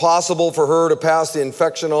infection, is it possible for her to pass the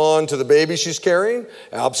infection on to the baby she's carrying?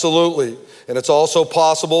 Absolutely. And it's also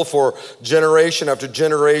possible for generation after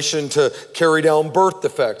generation to carry down birth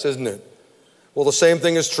defects, isn't it? Well, the same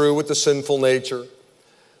thing is true with the sinful nature.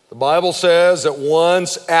 The Bible says that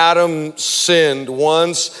once Adam sinned,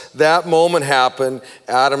 once that moment happened,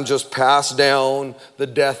 Adam just passed down the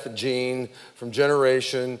death gene from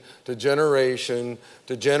generation to generation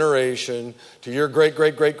to generation to your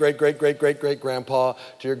great-great-great-great-great-great-great-great-grandpa,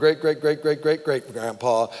 to your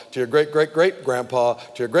great-great-great-great-great-grandpa, to your great-great-great-grandpa,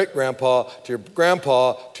 to your great-grandpa, to your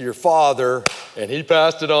grandpa, to your father, and he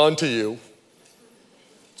passed it on to you.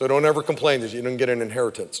 So don't ever complain that you didn't get an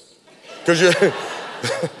inheritance. Because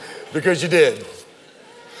you did.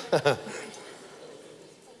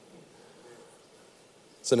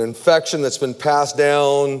 It's an infection that's been passed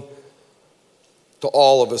down to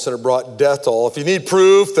all of us, and it brought death to all. If you need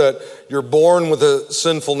proof that you're born with a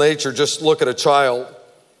sinful nature, just look at a child.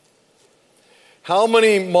 How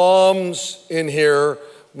many moms in here,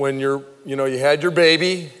 when you had your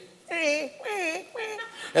baby,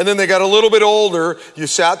 and then they got a little bit older, you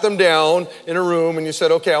sat them down in a room and you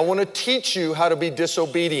said, okay, I want to teach you how to be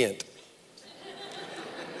disobedient.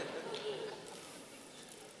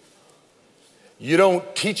 You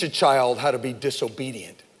don't teach a child how to be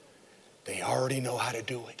disobedient. They already know how to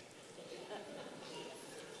do it.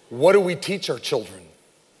 What do we teach our children?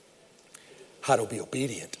 How to be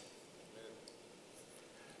obedient.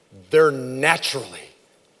 They're naturally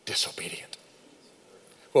disobedient.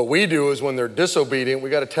 What we do is when they're disobedient,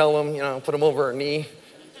 we got to tell them, put them over our knee.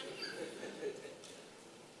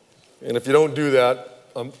 And if you don't do that,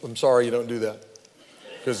 I'm sorry you don't do that.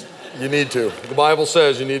 Because you need to. The Bible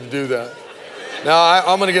says you need to do that. Now,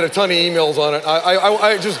 I'm going to get a ton of emails on it.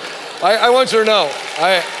 I want you to know,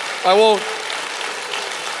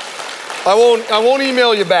 I won't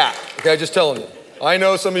email you back. Okay, just telling you. I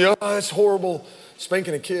know some of you, it's horrible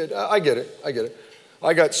spanking a kid. I get it.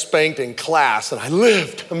 I got spanked in class and I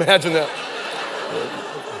lived. Imagine that.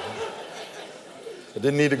 I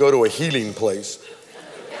didn't need to go to a healing place.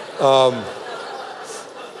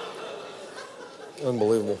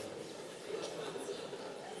 Unbelievable.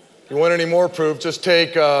 If you want any more proof, just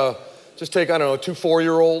take, I don't know, 2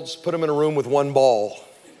 4-year-olds, put them in a room with one ball.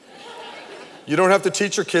 You don't have to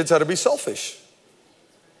teach your kids how to be selfish.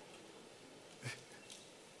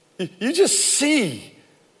 You just see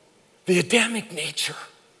the Adamic nature.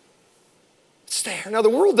 It's there. Now, the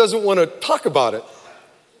world doesn't want to talk about it.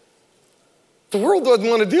 The world doesn't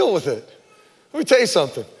want to deal with it. Let me tell you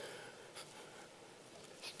something.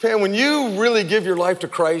 Man, when you really give your life to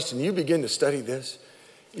Christ and you begin to study this,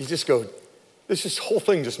 you just go, this whole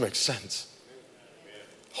thing just makes sense.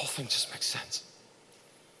 The whole thing just makes sense.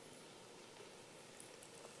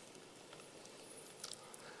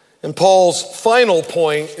 And Paul's final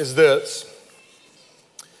point is this.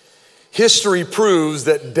 History proves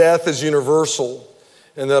that death is universal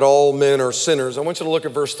and that all men are sinners. I want you to look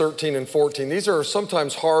at verse 13 and 14. These are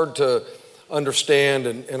sometimes hard to understand,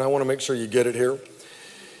 and I want to make sure you get it here.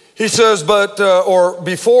 He says, or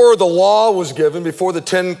before the law was given, before the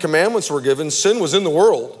 10 commandments were given, sin was in the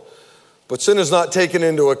world. But sin is not taken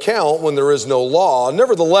into account when there is no law.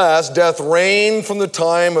 Nevertheless, death reigned from the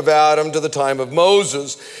time of Adam to the time of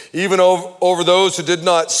Moses, even over those who did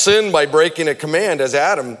not sin by breaking a command, as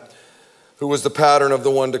Adam, who was the pattern of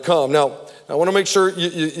the one to come. Now, I want to make sure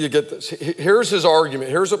you get this. Here's his argument.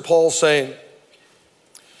 Here's what Paul's saying.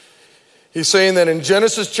 He's saying that in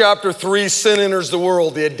Genesis chapter 3, sin enters the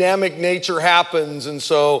world. The Adamic nature happens, and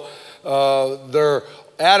so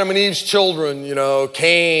Adam and Eve's children,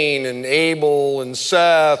 Cain and Abel and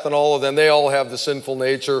Seth and all of them, they all have the sinful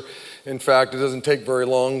nature. In fact, it doesn't take very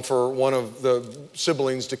long for one of the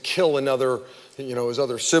siblings to kill another, his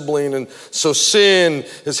other sibling. And so sin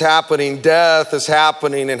is happening, death is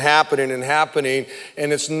happening and happening and happening.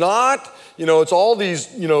 And it's not, it's all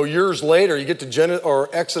these, years later, you get to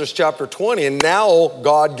Exodus chapter 20, and now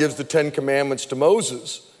God gives the 10 commandments to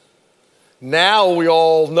Moses. Now we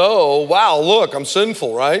all know, wow, look, I'm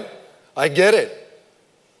sinful, right? I get it.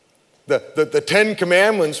 The 10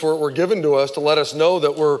 commandments were given to us to let us know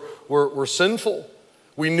that we're sinful.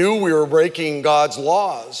 We knew we were breaking God's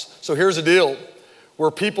laws. So here's the deal. Were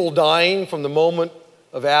people dying from the moment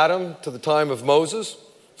of Adam to the time of Moses?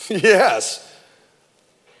 Yes.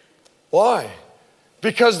 Why?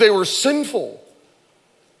 Because they were sinful.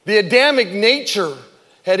 The Adamic nature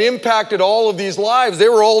had impacted all of these lives. They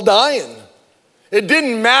were all dying. It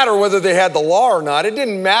didn't matter whether they had the law or not. It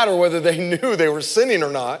didn't matter whether they knew they were sinning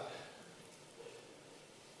or not.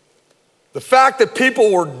 The fact that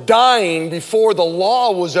people were dying before the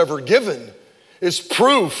law was ever given is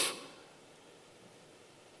proof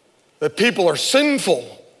that people are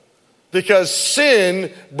sinful, because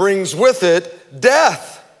sin brings with it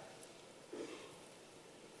death.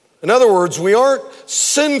 In other words, we aren't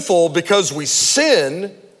sinful because we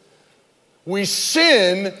sin. We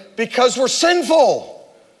sin because we're sinful.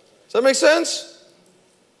 Does that make sense?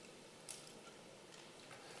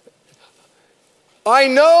 I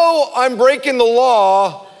know I'm breaking the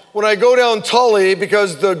law when I go down Tully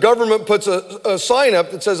because the government puts a sign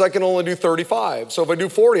up that says I can only do 35. So if I do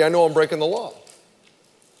 40, I know I'm breaking the law.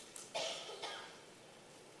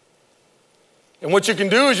 And what you can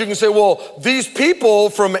do is you can say, well, these people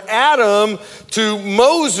from Adam to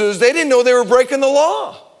Moses, they didn't know they were breaking the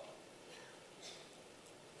law.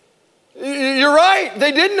 You're right.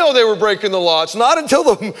 They didn't know they were breaking the law. It's not until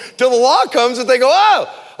the law comes that they go,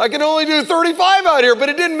 oh, I can only do 35 out here. But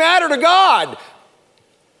it didn't matter to God.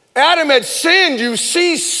 Adam had sinned. You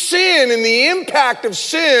see sin and the impact of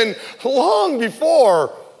sin long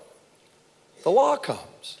before the law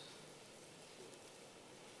comes.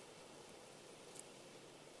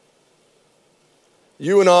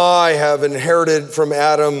 You and I have inherited from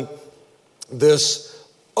Adam this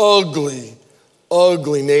ugly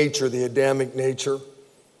nature, the Adamic nature.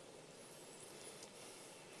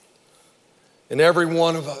 And every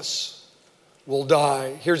one of us will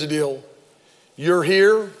die. Here's the deal. You're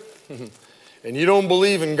here and you don't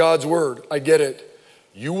believe in God's word. I get it.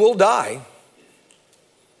 You will die.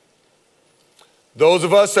 Those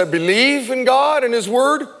of us that believe in God and his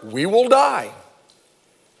word, we will die.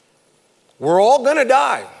 We're all going to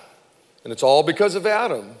die. And it's all because of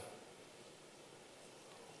Adam.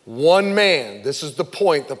 One man, this is the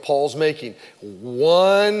point that Paul's making.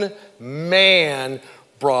 One man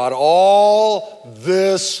brought all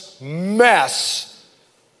this mess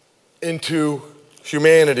into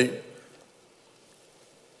humanity.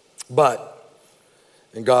 But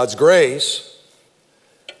in God's grace,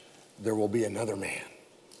 there will be another man.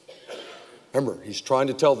 Remember, he's trying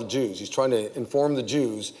to tell the Jews, he's trying to inform the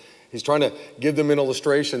Jews, he's trying to give them an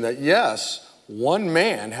illustration that yes, one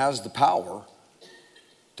man has the power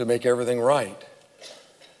to make everything right.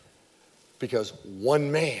 Because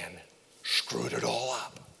one man screwed it all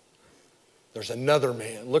up. There's another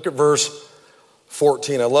man. Look at verse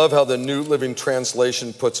 14. I love how the New Living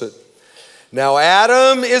Translation puts it. Now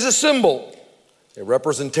Adam is a symbol, a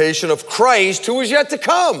representation of Christ who is yet to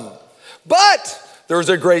come. But there's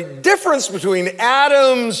a great difference between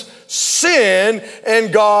Adam's sin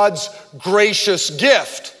and God's gracious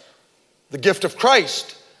gift. The gift of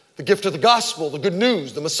Christ, the gift of the gospel, the good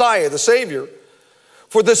news, the Messiah, the Savior.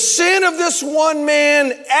 For the sin of this one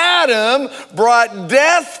man, Adam, brought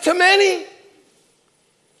death to many.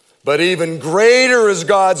 But even greater is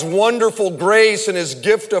God's wonderful grace and his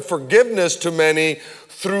gift of forgiveness to many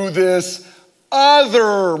through this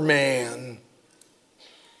other man,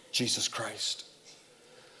 Jesus Christ.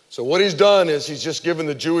 So what he's done is he's just given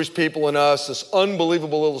the Jewish people and us this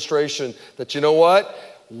unbelievable illustration that, you know what?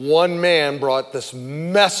 One man brought this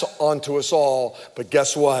mess onto us all, but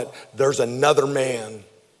guess what? There's another man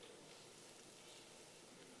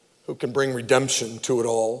who can bring redemption to it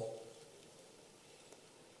all.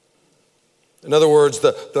 In other words,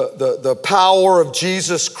 the power of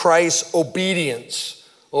Jesus Christ's obedience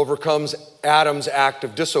overcomes Adam's act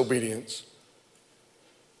of disobedience.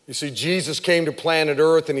 You see, Jesus came to planet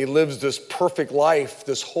Earth and he lives this perfect life,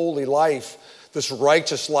 this holy life, this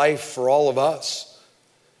righteous life for all of us.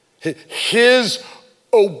 His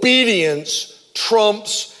obedience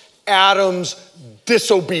trumps Adam's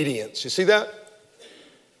disobedience. You see that?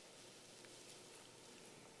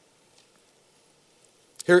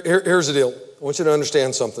 Here's the deal. I want you to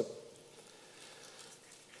understand something.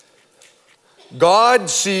 God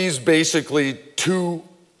sees basically two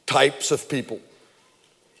types of people.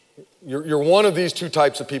 You're one of these two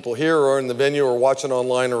types of people here or in the venue or watching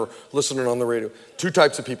online or listening on the radio. Two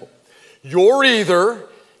types of people. You're either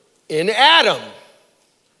in Adam.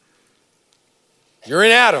 You're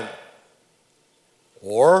in Adam.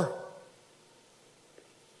 Or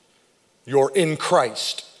you're in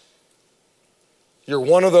Christ. You're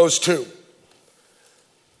one of those two.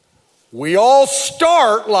 We all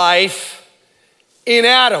start life in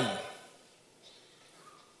Adam.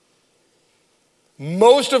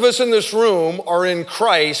 Most of us in this room are in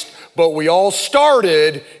Christ, but we all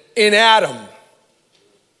started in Adam.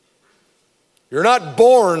 You're not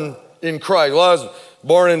born in Christ. Well, I was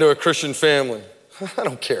born into a Christian family. I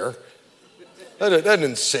don't care. That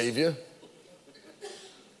didn't save you.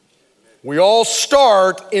 We all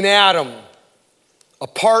start in Adam.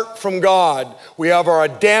 Apart from God, we have our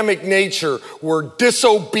Adamic nature. We're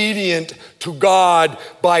disobedient to God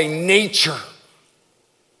by nature.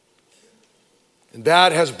 And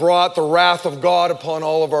that has brought the wrath of God upon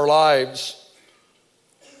all of our lives.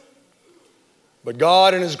 But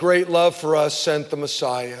God, in his great love for us, sent the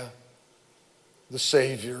Messiah, the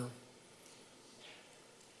Savior.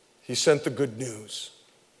 He sent the good news.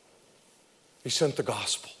 He sent the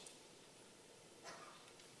gospel.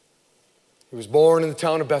 He was born in the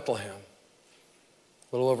town of Bethlehem,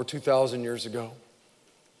 a little over 2,000 years ago.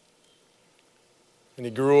 And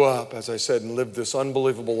he grew up, as I said, and lived this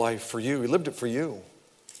unbelievable life for you. He lived it for you.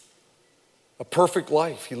 A perfect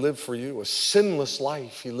life he lived for you. A sinless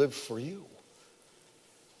life he lived for you.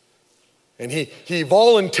 And he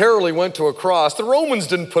voluntarily went to a cross. The Romans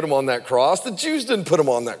didn't put him on that cross. The Jews didn't put him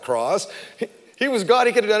on that cross. He was God.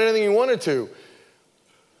 He could have done anything he wanted to.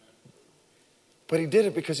 But he did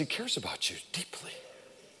it because he cares about you deeply.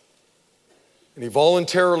 And he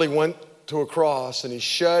voluntarily went to a cross and he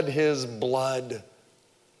shed his blood.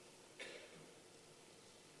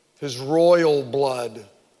 His royal blood.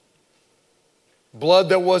 Blood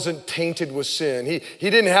that wasn't tainted with sin. He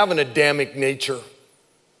didn't have an Adamic nature.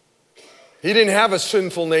 He didn't have a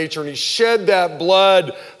sinful nature, and he shed that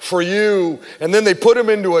blood for you. And then they put him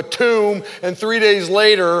into a tomb, and 3 days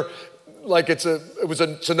later, like it's a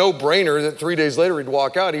no-brainer that 3 days later he'd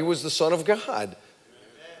walk out. He was the Son of God.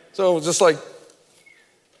 So it was just like,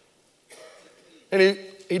 and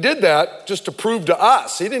he did that just to prove to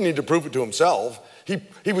us. He didn't need to prove it to himself.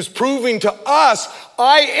 He was proving to us,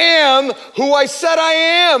 I am who I said I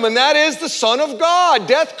am, and that is the Son of God.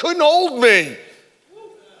 Death couldn't hold me.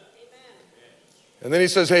 And then he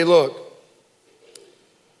says, hey, look,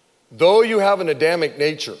 though you have an Adamic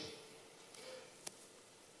nature,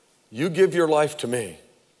 you give your life to me.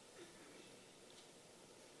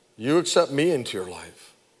 You accept me into your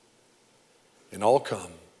life, and I'll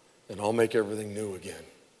come, and I'll make everything new again.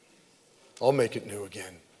 I'll make it new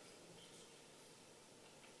again.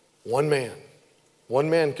 One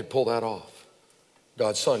man could pull that off.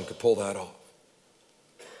 God's Son could pull that off.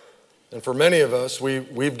 And for many of us,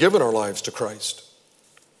 we've given our lives to Christ.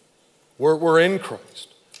 We're in Christ.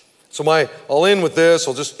 So I'll end with this.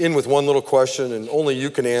 I'll just end with one little question, and only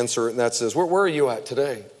you can answer it, and that's this. Where are you at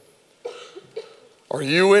today? Are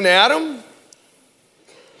you in Adam?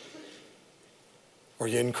 Or are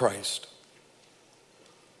you in Christ?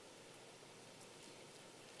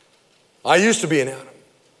 I used to be in Adam.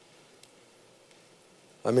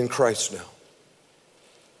 I'm in Christ now.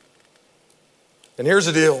 And here's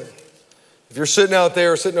the deal. If you're sitting out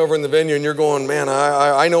there, sitting over in the venue, and you're going, man,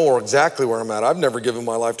 I know exactly where I'm at. I've never given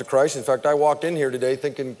my life to Christ. In fact, I walked in here today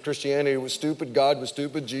thinking Christianity was stupid, God was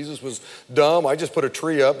stupid, Jesus was dumb. I just put a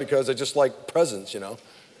tree up because I just like presents,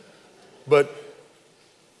 But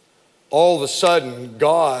all of a sudden,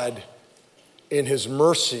 God, in his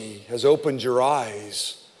mercy, has opened your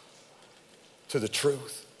eyes to the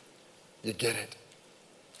truth. You get it.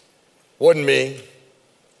 It wasn't me.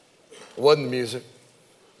 It wasn't the music.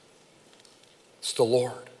 It's the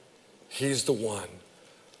Lord. He's the one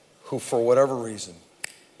who, for whatever reason,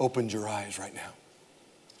 opened your eyes right now.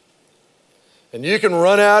 And you can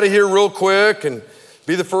run out of here real quick and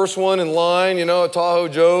be the first one in line, at Tahoe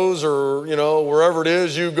Joe's or, wherever it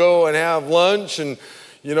is. You go and have lunch and,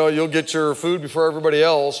 you'll get your food before everybody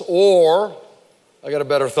else. Or, I got a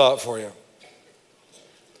better thought for you.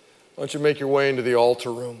 Why don't you make your way into the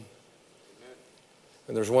altar room?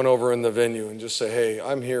 And there's one over in the venue, and just say, hey,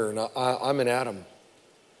 I'm here, and I'm in Adam.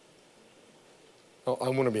 I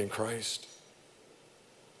want to be in Christ.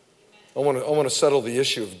 I want to settle the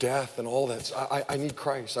issue of death and all that. I need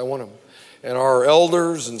Christ. I want him. And our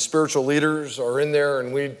elders and spiritual leaders are in there,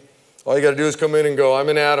 and all you got to do is come in and go, I'm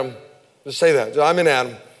in Adam. Just say that. I'm in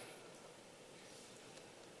Adam.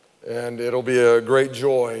 And it'll be a great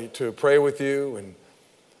joy to pray with you, and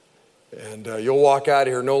you'll walk out of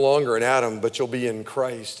here no longer in Adam, but you'll be in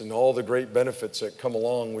Christ and all the great benefits that come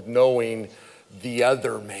along with knowing the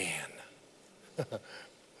other man. The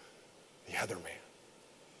other man.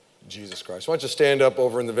 Jesus Christ. Why don't you stand up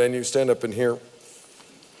over in the venue? Stand up in here.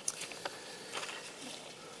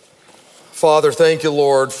 Father, thank you,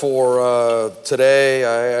 Lord, for today.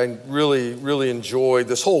 I really, really enjoyed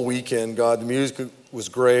this whole weekend, God. The music was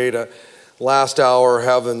great. Last hour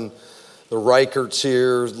having the Reicherts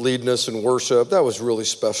here leading us in worship. That was really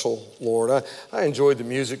special, Lord. I enjoyed the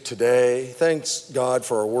music today. Thanks, God,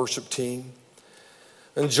 for our worship team.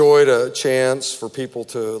 Enjoyed a chance for people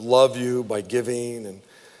to love you by giving. And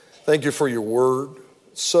thank you for your word.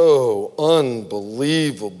 So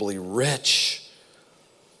unbelievably rich.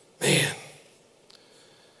 Man.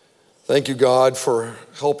 Thank you, God, for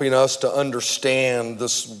helping us to understand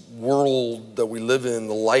this world that we live in,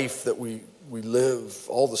 the life that we live,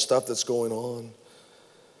 all the stuff that's going on.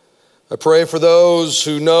 I pray for those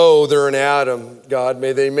who know they're in Adam, God,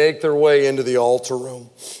 may they make their way into the altar room.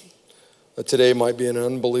 That today might be an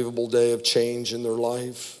unbelievable day of change in their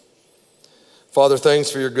life. Father,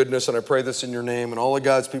 thanks for your goodness, and I pray this in your name. And all of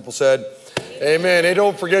God's people said, amen. Hey,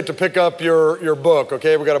 don't forget to pick up your book,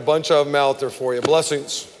 okay? We got a bunch of them out there for you.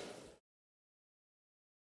 Blessings.